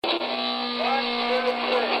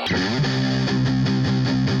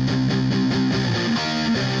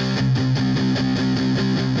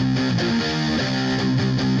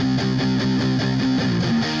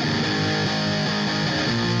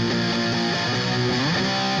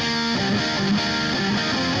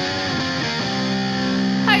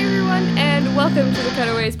Welcome to the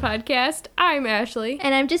Cutaways Podcast. I'm Ashley.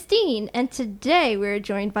 And I'm Justine, and today we're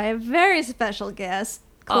joined by a very special guest,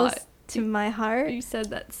 close to my heart. You said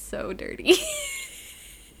that so dirty.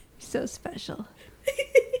 So special.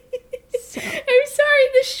 I'm sorry,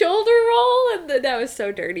 the shoulder roll, and that was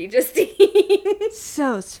so dirty, Justine.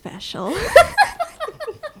 So special.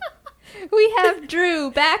 We have Drew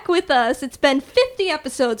back with us. It's been 50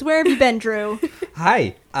 episodes. Where have you been, Drew?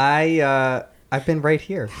 Hi. I've been right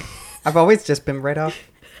here. I've always just been right off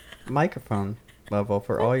microphone level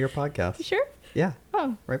for all your podcasts. You sure? Yeah.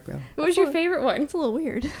 Oh. Right. Yeah. What was your favorite one? It's a little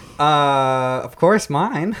weird. Of course,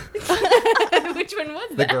 mine. Which one was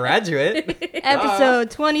The that? Graduate. Episode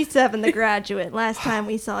 27, The Graduate. Last time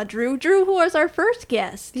we saw Drew. Drew, who was our first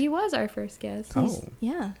guest. He was our first guest. Oh.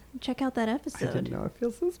 Yeah, check out that I episode. didn't know. I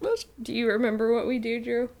feel so special. Do you remember what we do,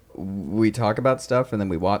 Drew? We talk about stuff, and then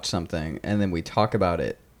we watch something, and then we talk about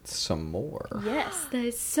it some more. Yes, that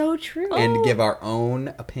is so true. And give our own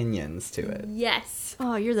opinions to it. Yes.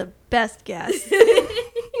 Oh, you're the best guest.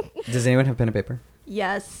 Does anyone have pen and paper?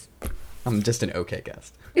 Yes. I'm just an okay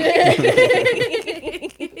guest.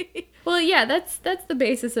 Well, yeah, that's the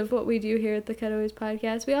basis of what we do here at the Cutaways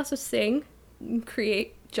Podcast. We also sing and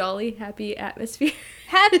create jolly, happy atmosphere.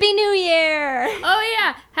 Happy New Year! Oh,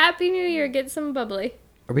 yeah. Happy New Year. Get some bubbly.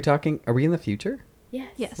 Are we in the future? Yes.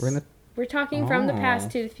 Yes. We're talking from the Oh.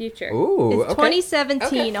 past to the future. Ooh, It's okay. 2017,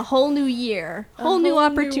 Okay. a whole new year, A whole new whole new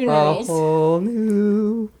A opportunities. whole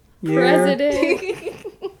new year. President.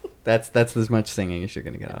 That's as much singing as you're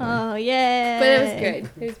gonna get out of me. Oh, yeah. But it was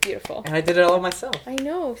good. It was beautiful. And I did it all myself. I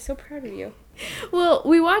know. So proud of you. Well,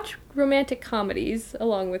 we watch romantic comedies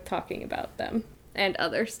along with talking about them and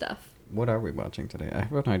other stuff. What are we watching today? I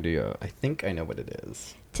have an idea. I think I know what it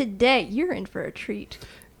is. Today, you're in for a treat.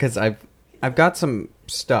 Because I've got some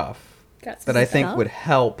stuff Got that I think stuff? would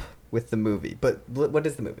help with the movie. But what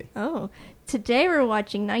is the movie? Oh, today we're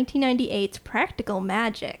watching 1998's Practical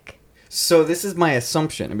Magic. So this is my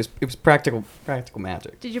assumption. It was practical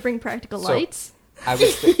magic. Did you bring practical So- lights? I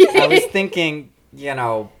was thinking,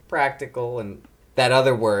 practical and that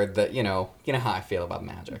other word that you know how I feel about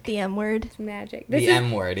magic. The M word. Magic. The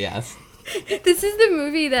M word, yes. This is the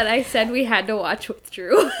movie that I said we had to watch with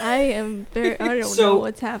Drew. I don't So- know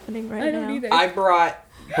what's happening right I now. don't either. I brought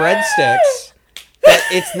breadsticks. But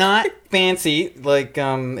it's not fancy like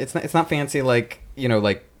it's not fancy like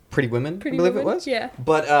like Pretty Women. Pretty I believe Women? it was. Yeah.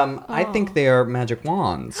 But I think they are magic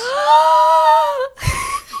wands.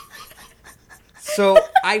 So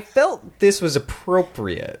I felt this was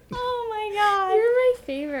appropriate. Oh my god. You're my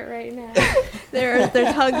favorite right now.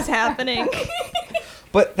 There's hugs happening.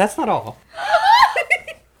 But that's not all.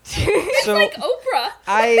 So Like Oprah.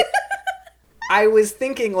 I was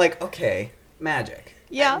thinking like, okay, magic.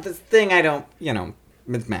 Yeah. This thing I don't,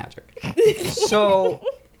 it's magic. So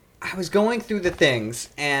I was going through the things,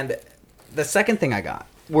 and the second thing I got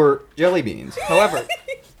were jelly beans. However,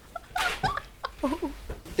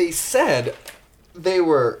 they said they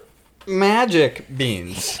were magic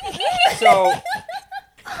beans. So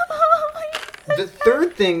the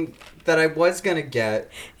third thing that I was going to get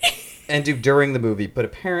and do during the movie, but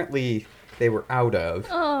apparently they were out of,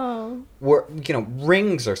 Oh. were,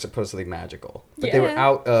 rings are supposedly magical, but they were Yeah.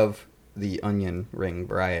 out of the onion ring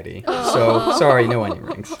variety. So, sorry, no onion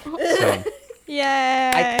rings. So,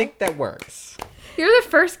 Yay. I think that works. You're the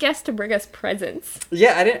first guest to bring us presents.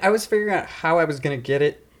 Yeah, I was figuring out how I was going to get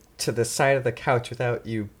it to the side of the couch without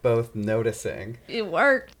you both noticing. It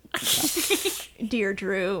worked. Dear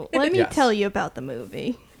Drew, let me Yes. tell you about the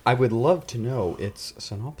movie. I would love to know its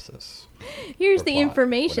synopsis. Here's Or the plot,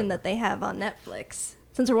 information whatever. that they have on Netflix,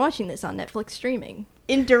 since we're watching this on Netflix streaming.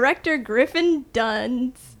 In director Griffin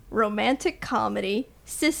Dunn's romantic comedy,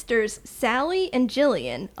 sisters Sally and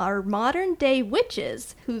Jillian are modern-day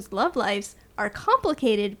witches whose love lives are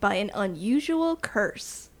complicated by an unusual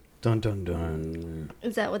curse. Dun dun dun.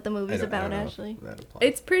 Is that what the movie's I about, don't know Ashley? if that applies.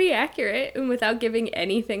 It's pretty accurate and without giving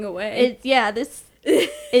anything away. This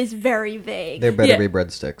is very vague. There better Yeah. be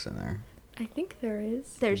breadsticks in there. I think there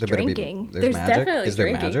is. There's There better be- drinking. There's magic? definitely Is there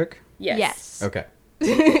drinking. magic? Yes. Okay.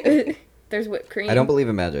 There's whipped cream. I don't believe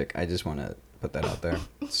in magic. I just want to put that out there.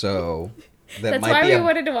 So that That's might why be we a,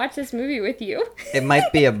 wanted to watch this movie with you. it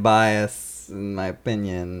might be a bias in my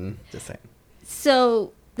opinion. Just saying.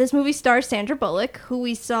 So this movie stars Sandra Bullock, who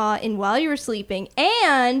we saw in While You Were Sleeping,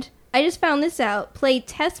 and I just found this out, played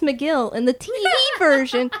Tess McGill in the TV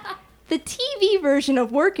version,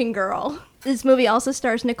 of Working Girl. This movie also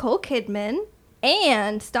stars Nicole Kidman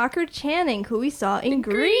and Stockard Channing, who we saw in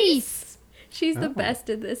Grease. She's the Oh. best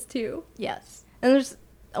in this too. Yes. And there's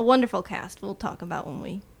a wonderful cast we'll talk about when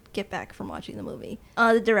we get back from watching the movie.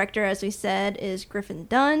 The director, as we said, is Griffin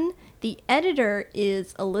Dunn. The editor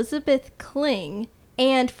is Elizabeth Kling.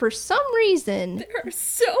 And for some reason, There are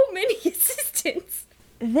so many assistants.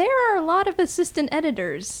 there are a lot of assistant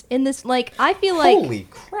editors in this. Like, I feel like Holy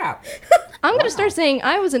crap! I'm gonna Wow. start saying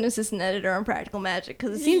I was an assistant editor on Practical Magic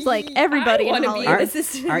because it seems like everybody in wanna be Hollywood. an Aren't,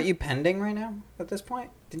 assistant. aren't you pending right now at this point?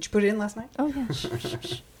 Didn't you put it in last night? Oh yeah, shh, shh, shh,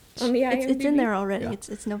 shh. On the IMDb. It's in there already.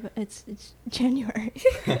 Yeah. It's January.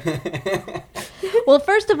 Well,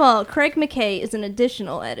 first of all, Craig McKay is an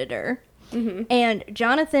additional editor, and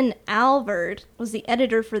Jonathan Alvord was the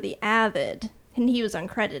editor for The Avid, and he was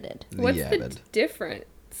uncredited. What's The the Avid.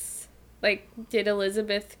 difference? Like, did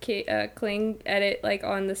Elizabeth Kling edit, like,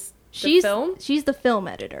 on the She's film? she's the film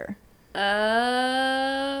editor.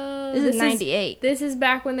 This is 98. This is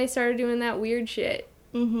back when they started doing that weird shit.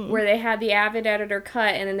 Mm-hmm. Where they had the Avid editor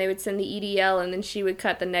cut, and then they would send the EDL, and then she would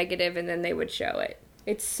cut the negative, and then they would show it.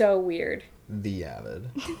 It's so weird. The Avid.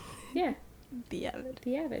 Yeah, The Avid.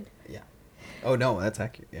 the Avid. Yeah. Oh no, that's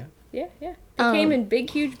accurate. Yeah. Yeah, yeah. They came in big,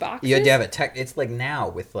 huge boxes. You had to have a tech. It's like now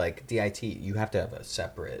with like DIT, you have to have a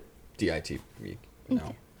separate DIT.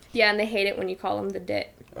 No. Yeah, and they hate it when you call them the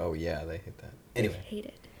DIT. Oh yeah, they hate that. They Anyway. hate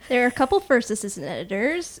it. There are a couple first assistant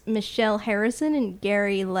editors, Michelle Harrison and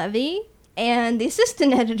Gary Levy, and the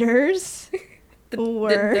assistant editors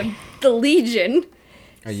were The Legion.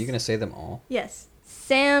 Are you gonna say them all? yes,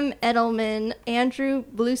 Sam Edelman, Andrew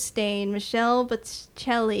Bluestain, Michelle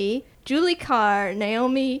Bocelli, Julie Carr,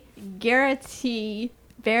 Naomi Garrity,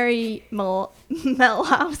 Barry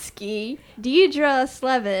Melowski, Deidre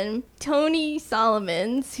Slevin, Tony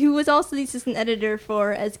Solomons, who was also the assistant editor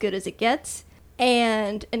for As Good as It Gets,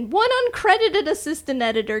 and one uncredited assistant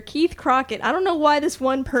editor, Keith Crockett. I don't know why this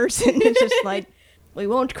one person is just like, we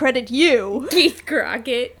won't credit you. Keith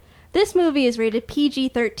Crockett. This movie is rated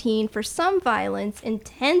PG-13 for some violence,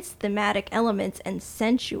 intense thematic elements, and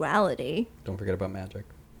sensuality. Don't forget about magic.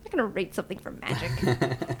 I'm not gonna rate something for magic.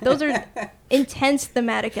 Those are intense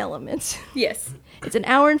thematic elements. Yes. It's an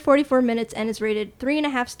hour and 44 minutes and is rated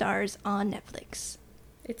 3.5 stars on Netflix.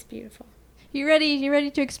 It's beautiful. You ready? You ready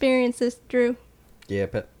to experience this, Drew? Yeah,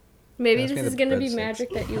 but Maybe Pass this me is the going to be breadsticks.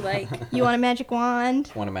 magic that you like. You want a magic wand?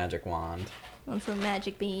 want a magic wand. Want some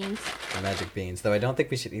magic beans? The magic beans. Though I don't think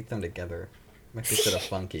we should eat them together. Might be sort of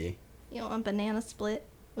funky. You want a banana split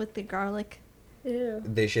with the garlic? Ew.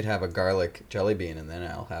 They should have a garlic jelly bean, and then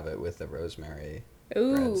I'll have it with the rosemary.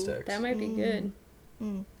 Ooh, Breadsticks. that might be good.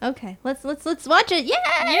 Okay, let's watch it. Yay!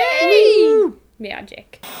 Yay!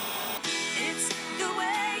 Magic. It's the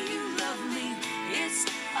way you love me. It's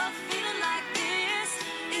a feeling like this.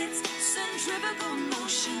 It's centrifugal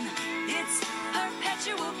motion. It's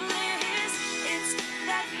perpetual bliss. It's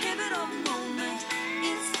that pivotal moment.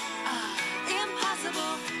 It's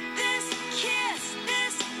impossible. This kiss.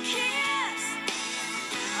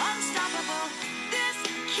 Unstoppable. This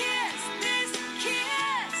kiss.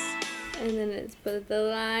 And then it's put the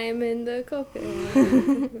lime in the coconut.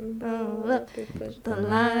 Put the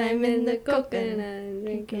lime in the coconut, and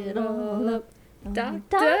drink drink it it all all up. Doctor!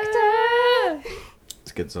 Doctor!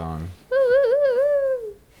 It's a good song.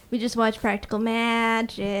 We just watched Practical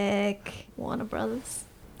Magic. Warner Brothers.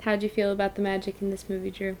 How'd you feel about the magic in this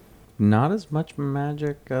movie, Drew? Not as much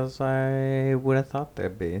magic as I would have thought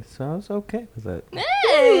there'd be, so I was okay with it.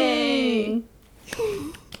 Hey!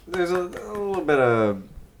 There's a little bit of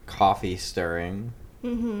coffee stirring.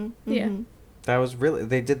 Yeah. That was really...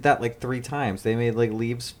 They did that like 3 times. They made like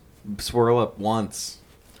leaves swirl up once.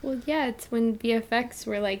 Well, yeah, it's when VFX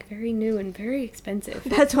were like very new and very expensive.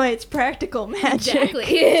 That's why it's Practical Magic.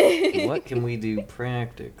 Exactly. What can we do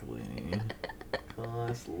practically?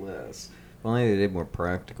 Cost less. If only they did more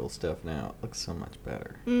practical stuff now. It looks so much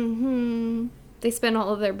better. Mm-hmm. They spent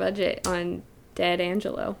all of their budget on Dead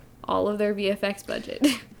Angelo. All of their VFX budget.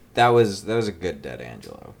 That was a good Dead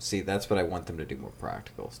Angelo. See, that's what I want them to do, more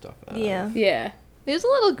practical stuff. Yeah. Yeah. It was a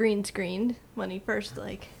little green screened when he first,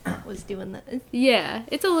 was doing that. It Yeah,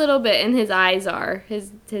 it's a little bit, and his eyes are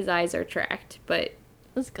tracked, but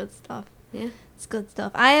was good stuff. yeah. It's good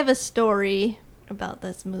stuff. I have a story about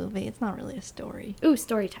this movie. It's not really a story. Ooh,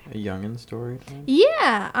 story time. A youngin' story time?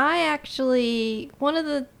 Yeah, I actually one of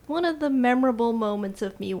the memorable moments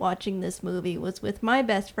of me watching this movie was with my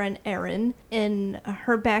best friend Erin, and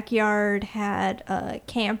her backyard had a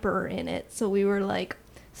camper in it, so we were like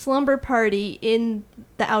slumber party in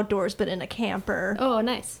the outdoors but in a camper Oh,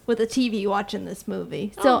 nice. with a TV watching this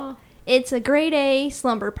movie. So Aw. it's a grade A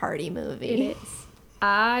slumber party movie. It is.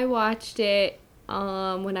 I watched it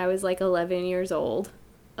when I was like 11 years old,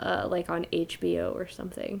 like on HBO or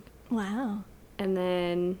something. Wow. And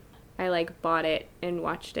then I like bought it and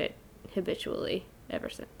watched it habitually ever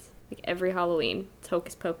since. Like every Halloween, it's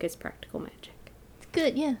Hocus Pocus, practical magic. It's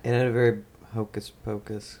good, yeah. It had a very hocus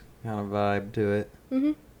pocus kind of vibe to it.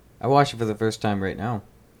 Mm-hmm. I watched it for the first time right now,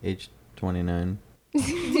 age 29.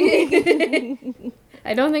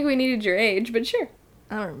 I don't think we needed your age, but sure.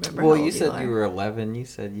 I don't remember. Well, how you old said are. you were 11. You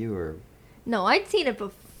said you were. No, I'd seen it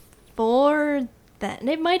before that.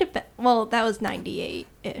 It might have been. Well, that was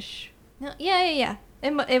 98-ish. No, yeah.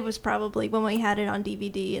 It was probably when we had it on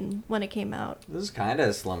DVD and when it came out. This is kind of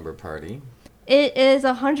a slumber party. It is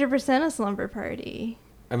 100% a slumber party.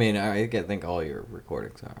 I mean, I think all your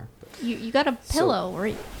recordings are. But You got a pillow,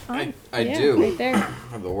 right? I Yeah, do. right there. I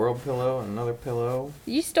have the world pillow, another pillow.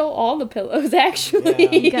 You stole all the pillows, actually.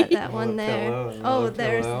 Yeah. You got that Another one there. pillow, Oh, another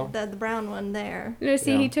there's pillow. the brown one there. No,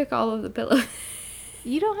 see, Yeah. he took all of the pillows.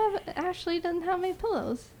 You don't have. Ashley doesn't have any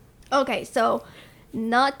pillows. Okay, so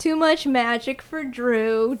not too much magic for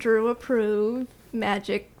Drew. Drew approved.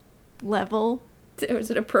 Magic level. There was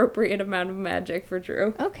an appropriate amount of magic for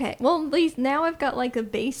Drew. Okay, well, at least now I've got like a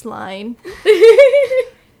baseline.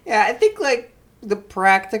 Yeah, I think like the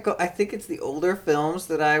practical. I think it's the older films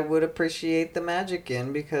that I would appreciate the magic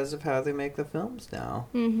in because of how they make the films now.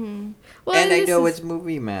 Mm-hmm. Well, And I this know is- it's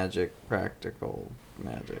movie magic, practical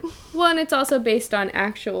magic. Well, and it's also based on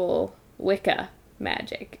actual Wicca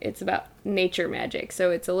magic. It's about nature magic, so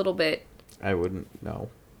it's a little bit... I wouldn't know.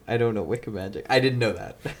 I don't know Wicca magic. I didn't know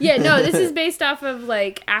that. Yeah, no, this is based off of,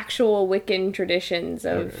 like, actual Wiccan traditions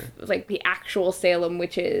of, Okay. like, the actual Salem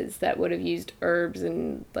witches that would have used herbs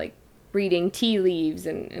and, like, reading tea leaves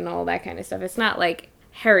and all that kind of stuff. It's not, like,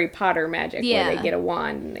 Harry Potter magic where Yeah. they get a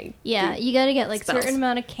wand and they... Yeah, do- you gotta get like spells. certain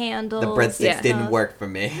amount of candles. The breadsticks Yeah. didn't work for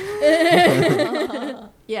me.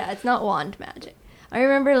 Yeah, it's not wand magic. I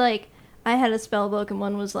remember like I had a spell book and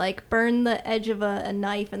one was like burn the edge of a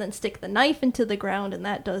knife and then stick the knife into the ground and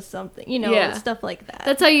that does something. You know, Yeah. stuff like that.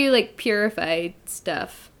 That's how you, like, purify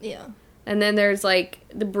stuff. yeah. And then there's, like,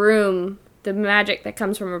 the broom. The magic that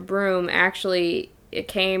comes from a broom actually... It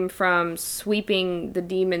came from sweeping the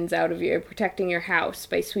demons out of you, protecting your house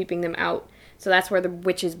by sweeping them out. So that's where the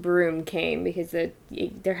witch's broom came, because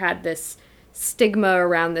there had this stigma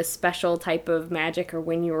around this special type of magic, or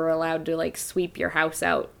when you were allowed to, like, sweep your house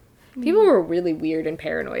out. People were really weird and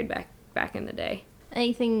paranoid back in the day.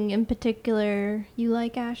 Anything in particular you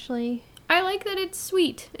like, Ashley? I like that it's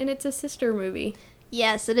sweet, and it's a sister movie.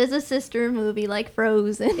 Yes, it is a sister movie like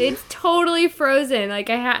Frozen. It's totally Frozen. Like,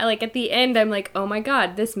 at the end, I'm like, oh my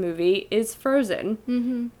god, this movie is Frozen.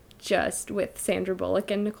 Mm-hmm. Just with Sandra Bullock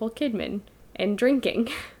and Nicole Kidman. And drinking.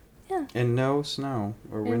 Yeah. And no snow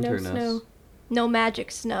or And no winterness. snow. No magic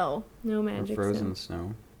snow. No Or magic frozen snow.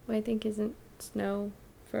 snow. Well, I think isn't snow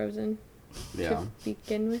frozen Yeah, to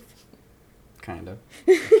begin with? kind of.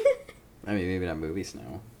 I mean, maybe not movie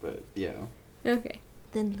snow, but yeah. Okay.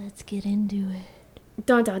 Then let's get into it.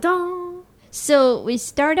 Dun dun dun! So we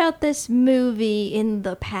start out this movie in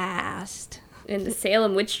the past. In the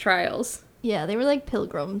Salem witch trials. Yeah, they were like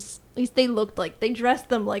pilgrims. At least they looked like they dressed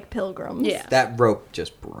them like pilgrims. Yeah. That rope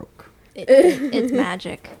just broke. It's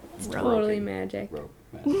magic. It's Rope. totally magic. Rope.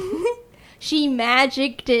 She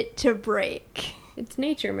magicked it to break. It's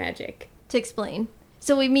nature magic. To explain,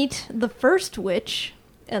 so we meet the first witch,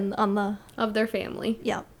 and on the Of their family.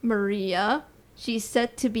 Maria. She's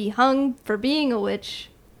set to be hung for being a witch,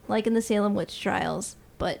 like in the Salem witch trials,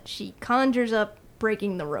 but she conjures up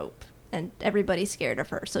breaking the rope, and everybody's scared of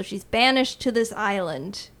her. So she's banished to this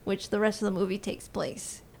island, which the rest of the movie takes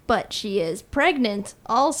place. But she is pregnant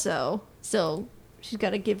also, so she's got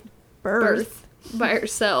to give birth By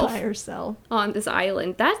herself. by herself. On this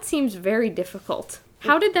island. That seems very difficult.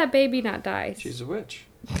 How did that baby not die? She's a witch.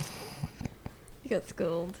 She got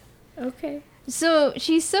schooled. Okay. So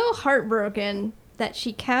she's so heartbroken that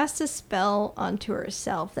she casts a spell onto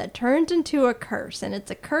herself that turns into a curse, and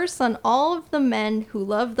it's a curse on all of the men who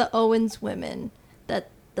love the Owens women, that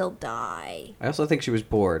they'll die. I also think she was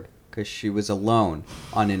bored because she was alone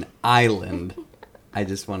on an island. I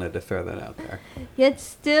just wanted to throw that out there. Yet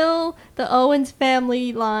still, the Owens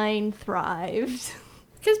family line thrived.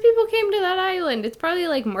 Because people came to that island. It's probably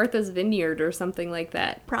like Martha's Vineyard or something like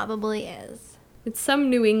that. Probably is. It's some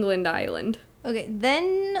New England island. Okay,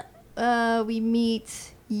 then we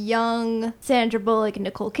meet young Sandra Bullock and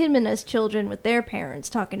Nicole Kidman as children with their parents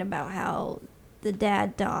talking about how the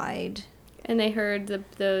dad died. And they heard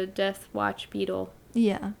the Death Watch beetle.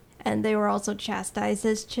 Yeah. And they were also chastised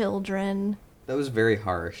as children. That was very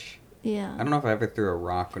harsh. Yeah. I don't know if I ever threw a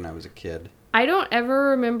rock when I was a kid. I don't ever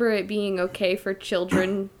remember it being okay for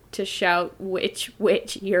children to shout, witch,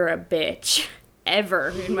 witch, you're a bitch. ever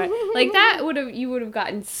in my like that you would have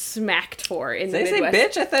gotten smacked for in the Did they say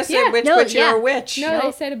Midwest. bitch? I thought I said Yeah. witch, No, but you're yeah. a witch. No,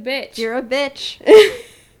 they said a bitch. You're a bitch.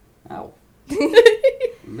 Ow.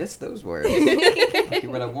 Miss those words. Get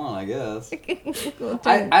what I want, I guess.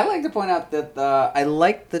 I like to point out that I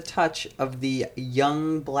like the touch of the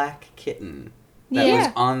young black kitten that Yeah.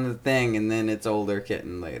 was on the thing, and then its older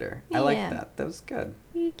kitten later. I like Yeah. that. That was good.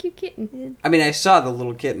 Cute kitten. I mean, I saw the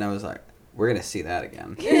little kitten. I was like, we're gonna see that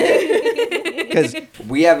again because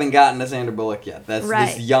we haven't gotten to Sandra Bullock yet. That's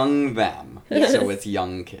Right. this young them, Yes. so it's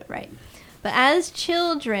young kid. Right. But as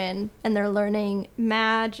children, and they're learning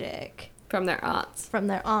magic From their aunts. from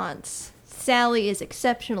their aunts, Sally is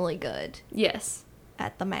exceptionally good Yes.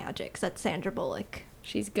 at the magics. That's Sandra Bullock.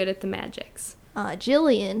 She's good at the magics.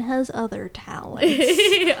 Jillian has other talents,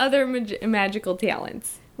 Other magical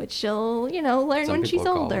talents. which she'll, learn Some when she's people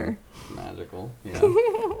call older. them magical. Yeah.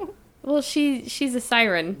 Well, she's a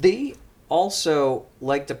siren. They also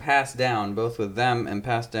like to pass down, both with them and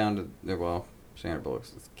pass down to Sandra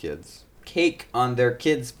Bullock's kids, cake on their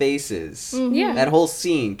kids' faces. Yeah. That whole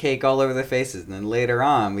scene, cake all over their faces, and then later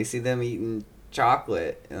on we see them eating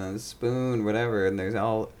chocolate and a spoon, whatever, and there's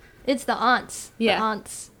all. It's the aunts. Yeah. The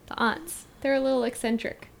aunts. The aunts. They're a little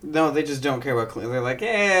eccentric. No, they just don't care about. They're like,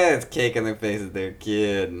 it's cake on their faces. They're a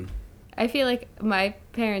kid. I feel like my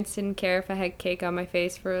parents didn't care if I had cake on my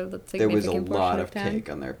face for a significant There was a portion lot of of time. cake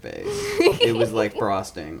on their face. It was like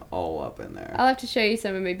frosting all up in there. I'll have to show you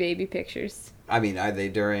some of my baby pictures. I mean, are they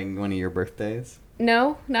during one of your birthdays?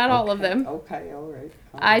 No, not all of Okay, them. Okay, all right.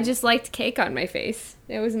 I just liked cake on my face.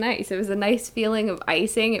 It was nice. It was a nice feeling of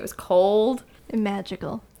icing. It was cold And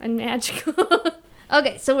magical. and magical.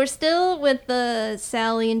 Okay, so we're still with the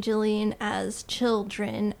Sally and Jillian as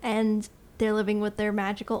children, and they're living with their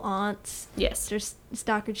magical aunts. Yes, There's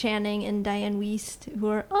Stockard Channing and Diane Wiest, who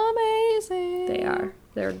are amazing. they are.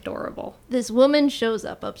 They're adorable. This woman shows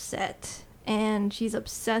up upset, and she's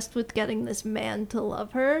obsessed with getting this man to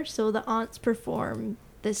love her, so the aunts perform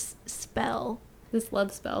this spell, This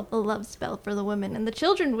love spell. a love spell for the women, and the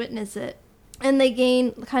children witness it. And they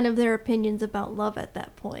gain kind of their opinions about love at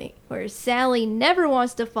that point, where Sally never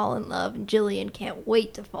wants to fall in love, and Jillian can't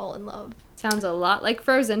wait to fall in love. Sounds a lot like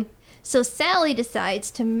Frozen. So Sally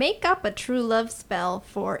decides to make up a true love spell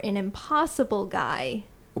for an impossible guy.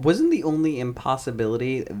 Wasn't the only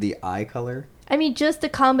impossibility the eye color? I mean, just a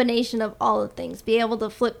combination of all the things. Be able to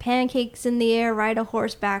flip pancakes in the air, ride a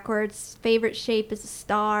horse backwards, favorite shape is a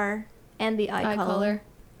star, and the eye color.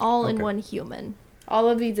 All in Okay. one human. All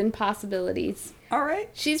of these impossibilities. All right.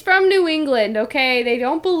 She's from New England, okay? They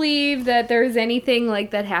don't believe that there's anything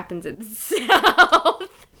like that happens in the South.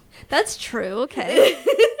 That's true, okay.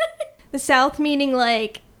 The South meaning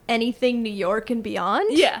like anything New York and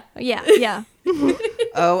beyond? Yeah. Yeah.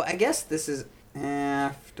 Oh, I guess this is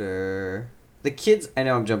after the kids. I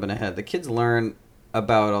know I'm jumping ahead. The kids learn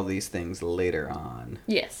about all these things later on.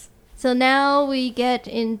 Yes. So now we get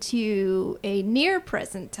into a near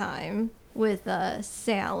present time with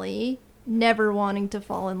Sally never wanting to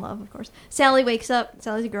fall in love, of course. Sally wakes up.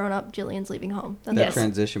 Sally's a grown up. Jillian's leaving home. That's That Yes.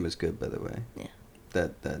 transition was good, by the way. Yeah.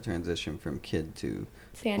 That transition from kid to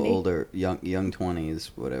Sandy. older, young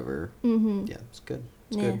 20s, whatever. Mm-hmm. Yeah, it's good.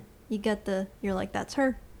 It's Yeah. good. You get you're like, that's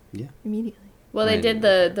her. Yeah. Immediately. Well, they Right. did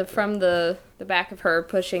the from the back of her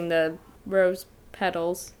pushing the rose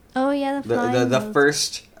petals. Oh, yeah, the flying The rose.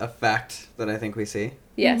 first effect that I think we see.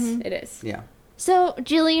 Yes, Mhm. it is. Yeah. So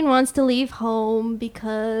Jillian wants to leave home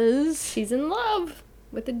because... She's in love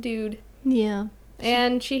with a dude, Yeah.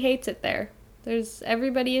 and she hates it there.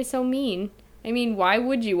 Everybody is so mean. I mean, why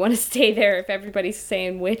would you want to stay there if everybody's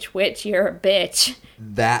saying, witch, you're a bitch?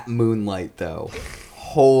 That moonlight, though.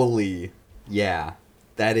 Holy. Yeah.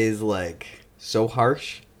 That is, like, so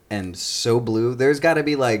harsh and so blue. There's got to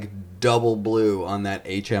be, like, double blue on that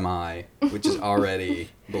HMI, which is already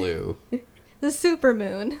blue. The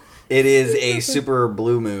supermoon. It is a super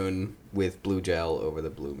blue moon with blue gel over the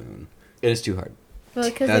blue moon. It is too hard. Well,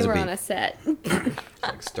 because That was they a were beat. on a set. It's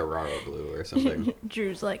like Stararo blue or something.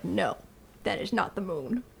 Drew's like, no, that is not the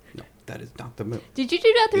moon. No, that is not the moon. Did you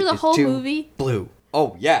do that through It the is whole too movie? Blue.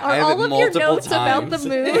 Oh, yeah. I Are have all it of your multiple notes about times. the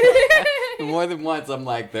moon? More than once, I'm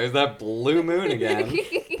like, there's that blue moon again.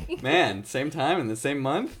 Man, same time in the same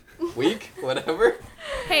month, week, whatever.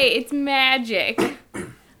 Hey, it's magic.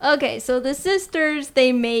 Okay, so the sisters,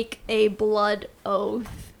 they make a blood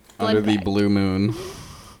oath. Under the pact. blue moon.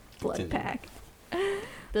 Blood Continue. pact.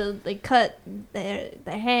 They cut their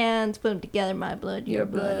hands, put them together, my blood, your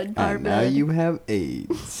blood, our And now blood. you have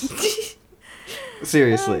AIDS.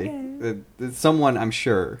 Seriously. Someone, I'm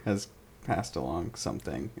sure, has passed along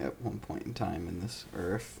something at one point in time in this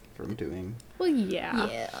earth from doing. Well, yeah.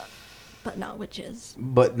 Yeah. but not witches.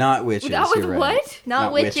 But not witches. That was you're right. what?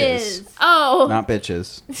 Not witches. Oh. Not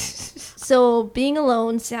bitches. So, being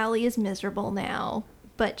alone, Sally is miserable now.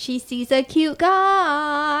 But she sees a cute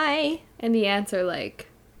guy. And the ants are like,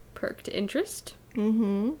 perked interest,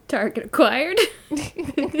 Mm-hmm. target acquired.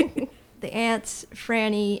 The ants,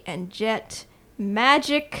 Franny, and Jet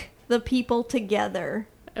magic the people together.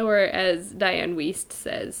 Or as Diane Weist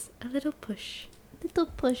says, a little push. Little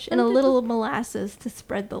push and a little molasses to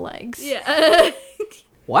spread the legs. Yeah.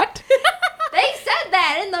 What? They said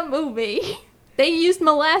that in the movie. They used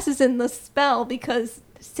molasses in the spell because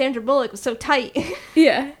Sandra Bullock was so tight.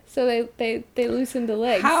 Yeah. So they loosened the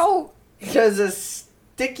legs. How does a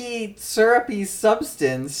sticky, syrupy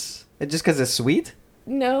substance, just because it's sweet?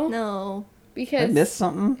 No. No. Did I Because. miss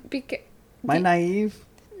something? Am I naive?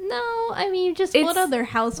 No, I mean, just It's- what other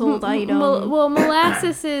household item? Well,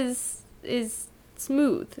 molasses is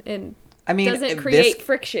smooth and I mean, doesn't create this-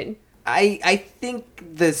 friction. I think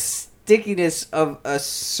the stickiness of a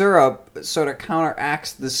syrup sort of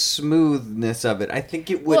counteracts the smoothness of it. I think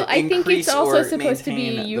it would Well, I think increase it's also or supposed to be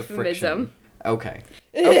maintain a the euphemism. friction. Okay.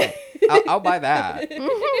 Okay. I'll buy that.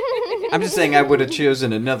 I'm just saying I would have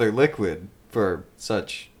chosen another liquid for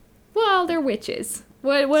such. Well, they're witches.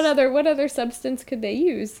 What other substance could they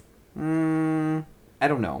use? I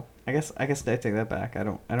don't know. I guess I take that back. I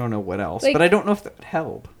don't know what else, Like- but I don't know if that would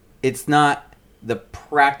help. It's not the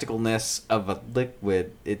practicalness of a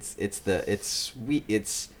liquid. It's sweet.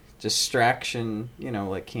 It's distraction. You know,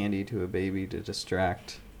 like candy to a baby to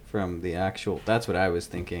distract from the actual. That's what I was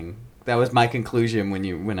thinking. That was my conclusion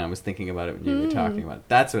when I was thinking about it when you were talking about it.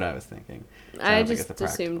 That's what I was thinking. So I don't think just it's the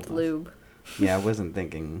assumed practicalness. lube. Yeah, I wasn't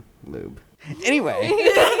thinking lube. Anyway,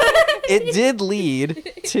 it did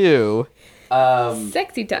lead to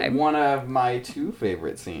Sexy time. one of my two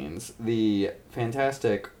favorite scenes, the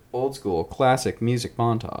fantastic old school classic music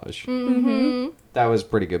montage. Mm-hmm. That was a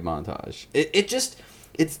pretty good montage.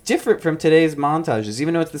 It's different from today's montages,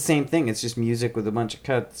 even though it's the same thing. It's just music with a bunch of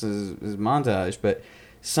cuts as montage, but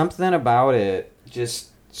something about it just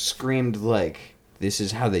screamed like, this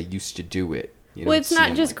is how they used to do it. You Well, don't it's see not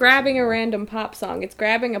them just like this grabbing a anymore. random pop song. It's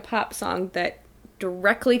grabbing a pop song that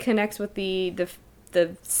directly connects with the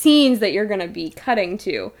scenes that you're going to be cutting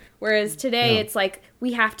to. Whereas today, Yeah. it's like,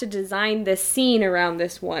 we have to design this scene around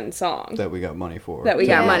this one song. That we got money for. That we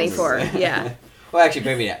got Yes. money for, yeah. Well, actually,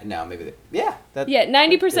 maybe not. No, maybe. Yeah. Yeah,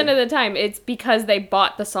 90% of the time, it's because they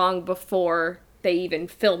bought the song before they even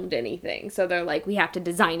filmed anything. So they're like, we have to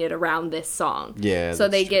design it around this song. Yeah, So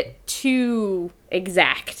that's they true. get too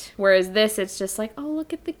exact. Whereas this, it's just like, oh,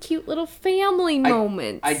 look at the cute little family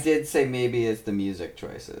moments. I did say maybe it's the music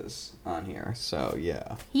choices on here, so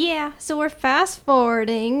yeah. Yeah, so we're fast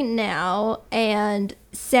forwarding now, and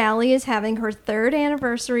Sally is having her 3rd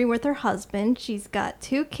anniversary with her husband. She's got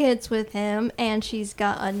 2 kids with him, and she's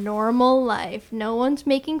got a normal life. No one's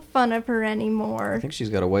making fun of her anymore. I think she's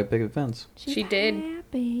got a white picket fence. She's She did.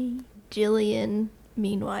 happy. Jillian,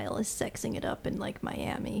 meanwhile, is sexing it up in, like,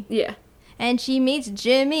 Miami. Yeah. And she meets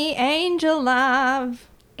Jimmy Angelov.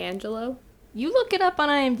 Angelo? You look it up on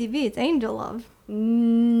IMDb, it's Angelov.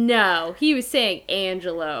 No, he was saying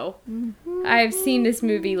Angelo. I've seen this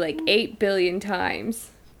movie like 8 billion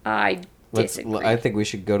times. I disagree. I think we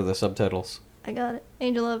should go to the subtitles. I got it.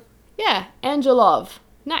 Angelov. Yeah, Angelov.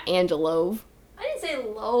 Not Angelove. I didn't say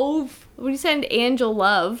loaf. When you said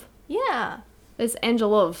Angelove, Yeah. it's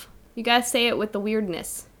Angelov. You gotta say it with the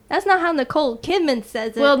weirdness. That's not how Nicole Kidman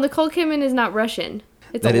says it. Well, Nicole Kidman is not Russian.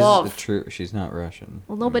 It's That a is love. true. She's not Russian.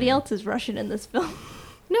 Well, nobody else is Russian in this film.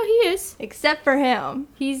 No, he is. Except for him.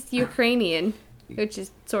 He's Ukrainian, which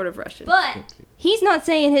is sort of Russian. But he's not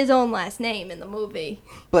saying his own last name in the movie.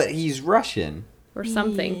 But he's Russian or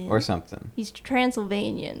something. Yeah. or something. He's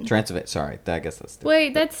Transylvanian. Transylvania. Sorry, I guess that's still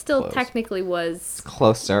Wait, that still close. technically was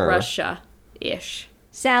closer. Russia-ish.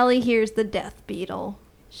 Sally hears the death beetle.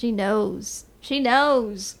 She knows. She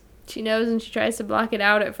knows. She knows and she tries to block it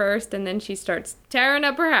out at first, and then she starts tearing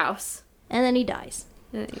up her house. And then he dies.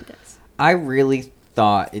 And then he does. I really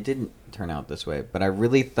thought it didn't turn out this way, but I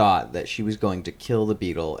really thought that she was going to kill the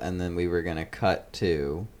beetle, and then we were gonna cut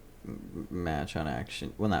to match on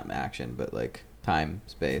action. Well, not action, but like time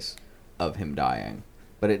space of him dying.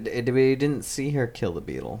 But we didn't see her kill the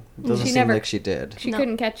beetle. It doesn't She seem never- like she did. She No.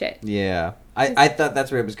 couldn't catch it. Yeah, I thought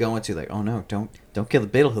that's where it was going to. Like, oh no, don't kill the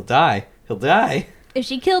beetle. He'll die. He'll die. If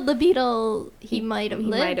she killed the beetle, he might have He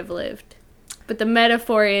lived. might have lived. But the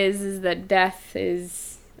metaphor is that death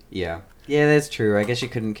is... Yeah. Yeah, that's true. I guess you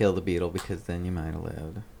couldn't kill the beetle because then you might have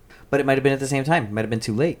lived. But it might have been at the same time. It might have been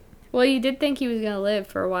too late. Well, you did think he was going to live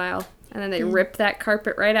for a while. And then they ripped that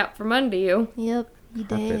carpet right out from under you. Yep, he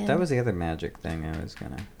Carpet. did. That was the other magic thing I was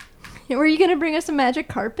gonna. Were you gonna bring us a magic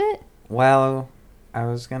carpet? Well, I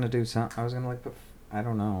was gonna do something. I was gonna like put, I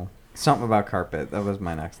don't know, something about carpet. That was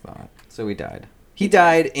my next thought. So he died. He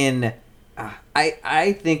died in.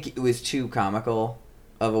 I think it was too comical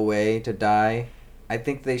of a way to die. I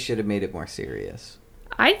think they should have made it more serious.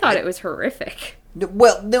 I thought it was horrific.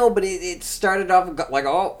 Well, no, but it started off like,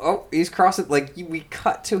 oh, he's crossing. Like, we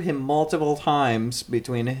cut to him multiple times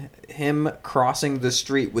between him crossing the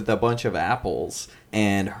street with a bunch of apples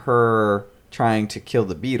and her trying to kill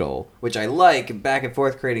the beetle, which I like, back and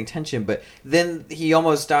forth creating tension, but then he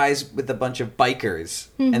almost dies with a bunch of bikers,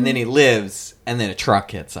 and then he lives, and then a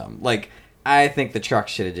truck hits him. Like, I think the truck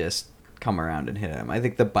should have just come around and hit him. I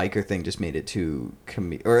think the biker thing just made it too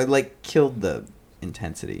or like killed the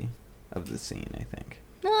intensity of the scene, I think.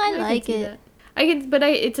 No, I like can see it. that. But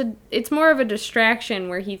it's more of a distraction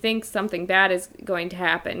where he thinks something bad is going to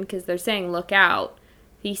happen because they're saying look out.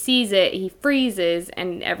 He sees it, he freezes,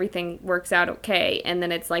 and everything works out okay. And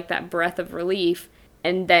then it's like that breath of relief,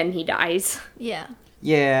 and then he dies. Yeah.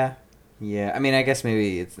 Yeah. I mean, I guess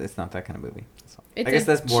maybe it's not that kind of movie. It's I guess a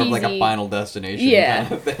that's more of like a cheesy- Final Destination Yeah.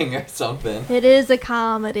 kind of thing or something. It is a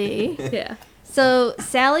comedy. Yeah. So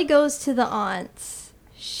Sally goes to the aunt's.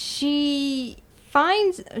 She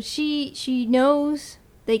knows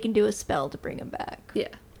they can do a spell to bring him back. Yeah.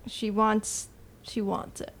 She wants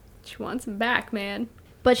it. She wants him back, man.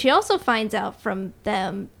 But she also finds out from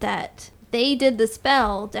them that they did the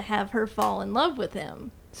spell to have her fall in love with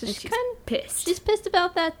him. So And she's pissed. pissed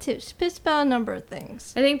about that too. She's pissed about a number of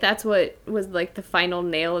things. I think that's what was like the final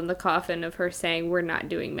nail in the coffin of her saying we're not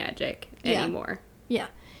doing magic Yeah. anymore. Yeah.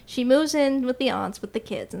 She moves in with the aunts with the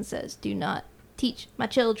kids and says, "Do not teach my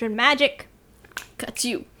children magic. Cut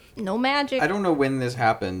you. No magic." I don't know when this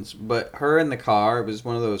happens, but her in the car, it was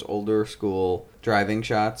one of those older school driving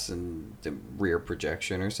shots and the rear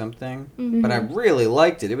projection or something. Mm-hmm. But I really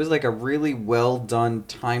liked it. It was like a really well done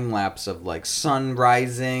time lapse of like sun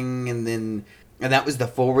rising, and that was the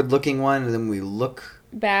forward looking one, and then we look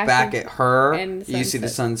back at her and the you see the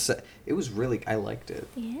sunset. sunset. It was really, I liked it.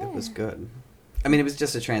 Yeah. It was good. I mean, it was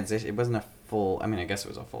just a transition. It wasn't a full, I mean, I guess it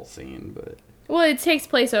was a full scene, but Well, it takes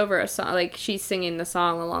place over a song. Like, she's singing the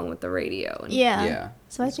song along with the radio. And Yeah. yeah.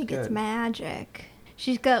 So I It's think it's good. magic.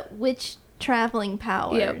 She's got witch traveling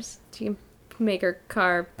powers. Yep. She can make her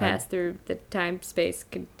car pass through the time-space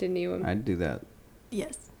continuum. I'd do that.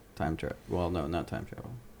 Yes. Time travel. Well, no, not time travel.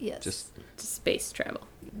 Yes. Just Space travel.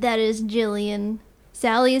 That is Jillian.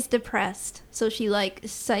 Sally is depressed, so she like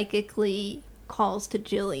psychically calls to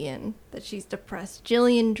Jillian that she's depressed.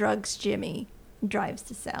 Jillian drugs Jimmy and drives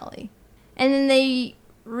to Sally. And then they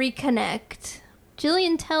reconnect.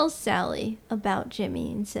 Jillian tells Sally about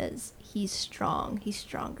Jimmy and says, "He's strong. He's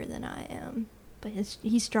stronger than I am. But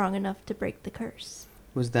he's strong enough to break the curse."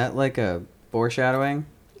 was that like a foreshadowing?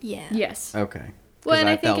 Yeah. Yes. Okay. Well, 'Cause and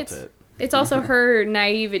I think felt it's it. it's also her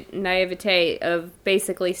naivete of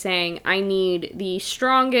basically saying, I need the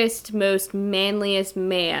strongest, most manliest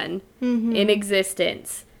man in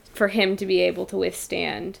existence for him to be able to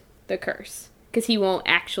withstand the curse. Because he won't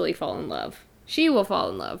actually fall in love. She will fall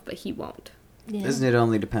in love, but he won't. Yeah. Isn't it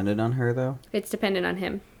only dependent on her though? It's dependent on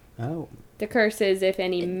him. Oh. The curse is if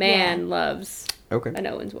any man loves Okay. an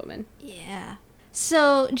Owens woman. Yeah.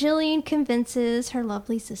 So Jillian convinces her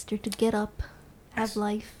lovely sister to get up, have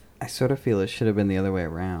life. I sort of feel it should have been the other way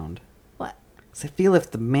around. What? 'Cause I feel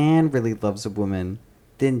if the man really loves a woman,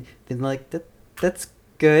 then like that's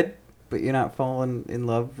good, but you're not falling in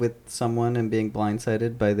love with someone and being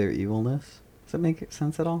blindsided by their evilness. Does that make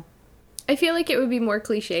sense at all? I feel like it would be more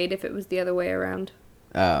cliched if it was the other way around.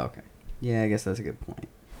 Oh, okay. Yeah, I guess that's a good point.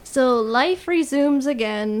 So life resumes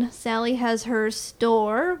again. Sally has her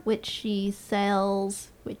store, which she sells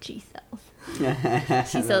witchy stuff.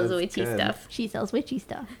 She sells witchy stuff. She sells witchy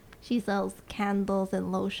stuff. She sells candles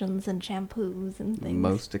and lotions and shampoos and things.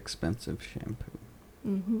 Most expensive shampoo.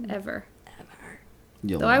 Ever.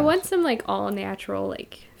 You'll Though I know. want some, like, all-natural,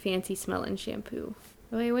 like, fancy-smelling shampoo.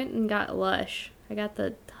 Oh, I went and got Lush. I got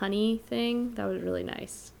the honey thing. That was really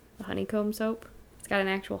nice. The honeycomb soap. It's got an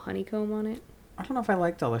actual honeycomb on it. I don't know if I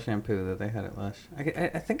liked all the shampoo that they had at Lush.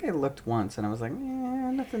 I think I looked once and I was like,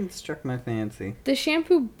 nothing struck my fancy. The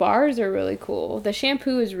shampoo bars are really cool. The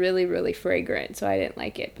shampoo is really, really fragrant, so I didn't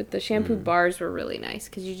like it. But the shampoo bars were really nice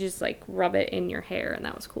because you just, like, rub it in your hair, and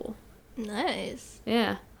that was cool. Nice.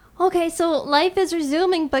 Yeah. Okay, so life is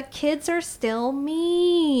resuming, but kids are still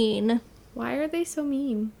mean. Why are they so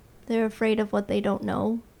mean? They're afraid of what they don't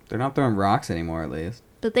know. They're not throwing rocks anymore, at least.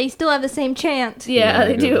 But they still have the same chant. Yeah,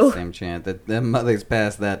 they have do. The same chant. The mothers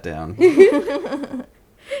passed that down.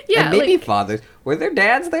 Yeah, and maybe like, fathers. Were their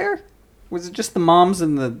dads there? Was it just the moms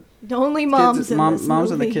and the Only moms kids? in this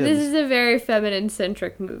Moms and the movie. kids. This is a very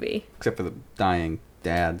feminine-centric movie. Except for the dying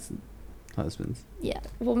dads and husbands. Yeah.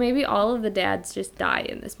 Well, maybe all of the dads just die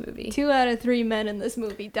in this movie. 2 out of 3 men in this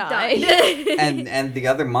movie die. And the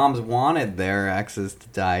other moms wanted their exes to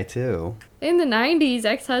die too. In the 90s,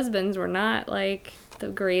 ex-husbands were not, like, the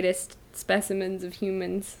greatest specimens of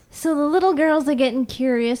humans. So the little girls are getting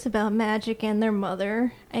curious about magic and their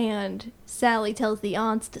mother, and Sally tells the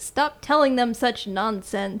aunts to stop telling them such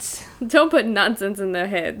nonsense. Don't put nonsense in their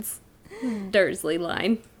heads. Dursley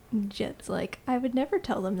line. Jet's like, I would never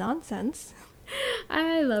tell them nonsense.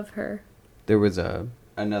 I love her. There was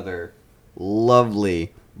another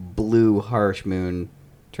lovely blue harsh moon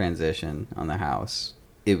transition on the house.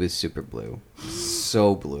 It was super blue.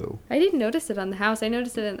 So blue. I didn't notice it on the house. I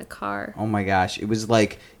noticed it in the car. Oh my gosh. It was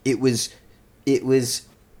like it was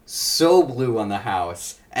so blue on the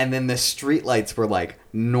house, and then the streetlights were like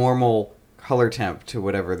normal color temp to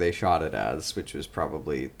whatever they shot it as, which was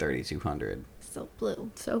probably 3200. So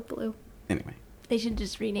blue. So blue. Anyway, They should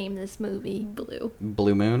just rename this movie Blue.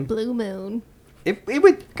 Blue Moon. Blue Moon. It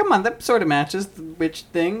would come on. That sort of matches the witch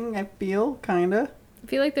thing. I feel kinda. I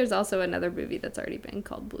feel like there's also another movie that's already been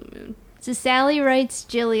called Blue Moon. So Sally writes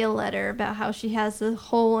Jilly a letter about how she has a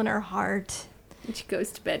hole in her heart. And she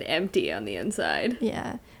goes to bed empty on the inside.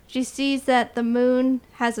 Yeah. She sees that the moon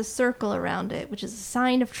has a circle around it, which is a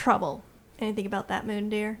sign of trouble. Anything about that moon,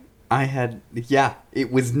 dear?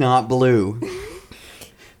 It was not blue.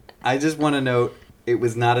 I just want to note, it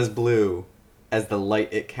was not as blue as the light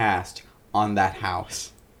it cast on that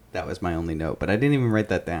house. That was my only note, but I didn't even write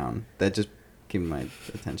that down. That just came to my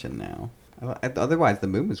attention now. Otherwise, the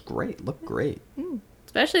moon was great. It looked great.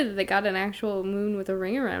 Especially that they got an actual moon with a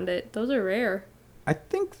ring around it. Those are rare. I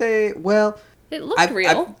think they, well... It looked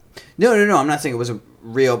real. No, I'm not saying it wasn't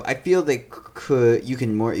real. I feel you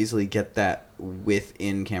can more easily get that with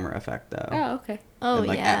in-camera effect, though. Oh, okay. Oh, and,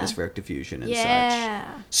 like, yeah. atmospheric diffusion and such.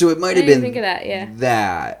 Yeah. So it might I have didn't been think of that, yeah.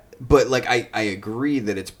 that. But, like, I agree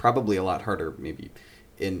that it's probably a lot harder, maybe,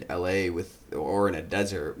 in LA or in a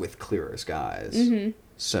desert with clearer skies. Mm-hmm.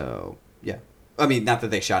 So, yeah. I mean, not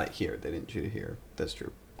that they shot it here. They didn't shoot it here. That's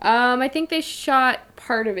true. I think they shot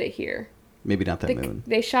part of it here. Maybe not that moon.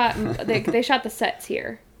 They shot they shot the sets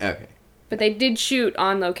here. Okay. But they did shoot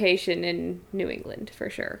on location in New England, for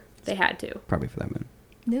sure. They had to. Probably for that moon.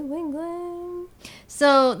 New England.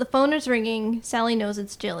 So the phone is ringing. Sally knows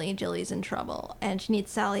it's Jilly. Jilly's in trouble, and she needs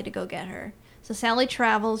Sally to go get her. So Sally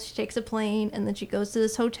travels. She takes a plane, and then she goes to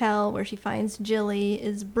this hotel where she finds Jilly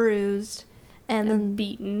is bruised. And then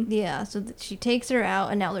beaten. Yeah, so she takes her out,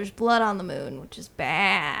 and now there's blood on the moon, which is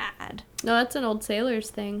bad. No, that's an old sailor's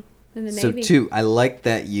thing in the So, Navy. two, I like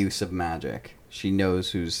that use of magic. She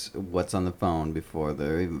knows what's on the phone before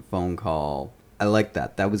the even phone call. I like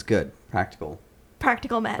that. That was good. Practical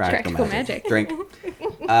Practical magic. Practical magic. Drink.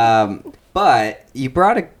 But you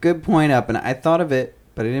brought a good point up, and I thought of it,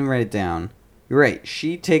 but I didn't write it down. You're right.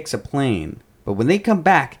 She takes a plane, but when they come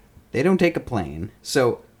back, they don't take a plane.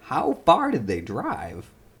 So how far did they drive?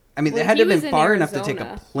 I mean, they Well, had to he have was been in far enough to take a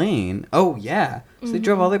Arizona. plane. Oh, yeah. So they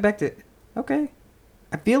drove all the way back to... Okay.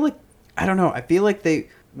 I feel like... I don't know. I feel like they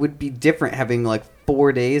would be different having, like,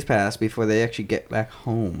 4 days pass before they actually get back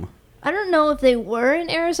home. I don't know if they were in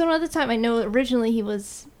Arizona at the time. I know originally he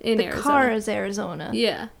was In the Arizona. car is Arizona.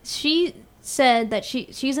 Yeah. She said that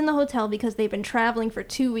she's in the hotel because they've been traveling for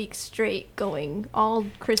 2 weeks straight, going all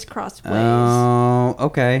crisscross ways. Oh,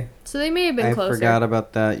 okay. So they may have been I closer. forgot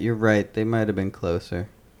about that. You're right. They might have been closer.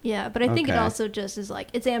 Yeah, but I think it Okay. also just is like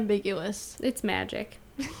it's ambiguous. It's magic.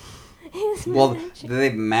 It's Well, magic. did they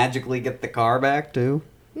magically get the car back, too?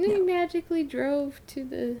 And then he magically drove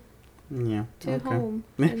to Yeah. home.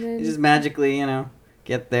 And You then just magically,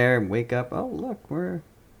 get there and wake up. Oh, look, we're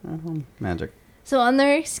at home. Magic. So on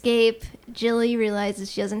their escape, Jilly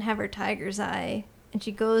realizes she doesn't have her tiger's eye, and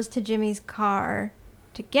she goes to Jimmy's car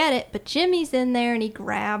to get it, but Jimmy's in there and he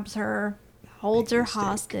grabs her, holds her Big mistake.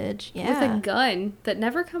 hostage. with Yeah. a gun that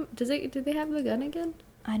never come. Did they have the gun again?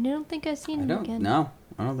 I don't think I've seen I it don't again. know.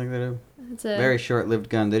 I don't think they do. It's a Very short-lived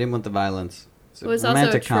gun. They didn't want the violence. It's a It was also a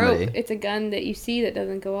romantic trope. comedy. It's a gun that you see that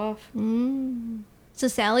doesn't go off. So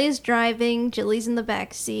Sally is driving, Jilly's in the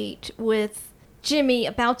back seat with Jimmy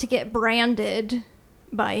about to get branded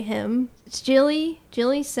by him. It's Jilly.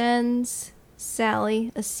 Jilly sends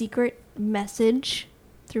Sally a secret message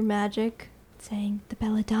through magic saying, "The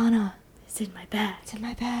belladonna, It's in my bag. it's in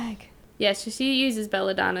my bag." Yeah, so she uses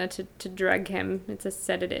belladonna to drug him. It's a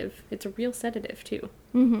sedative. It's a real sedative too.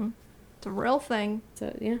 It's a real thing.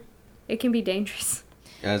 So yeah, it can be dangerous.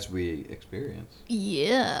 As we experience.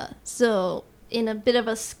 Yeah. So, in a bit of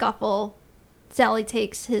a scuffle, Sally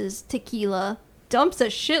takes his tequila, dumps a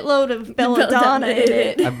shitload of belladonna in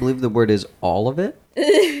it. I believe the word is all of it.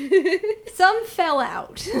 Some fell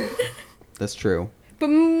out. That's true. But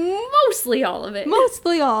mostly all of it.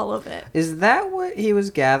 Mostly all of it. Is that what he was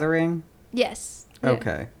gathering? Yes. Yeah.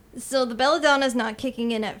 Okay. So the belladonna's not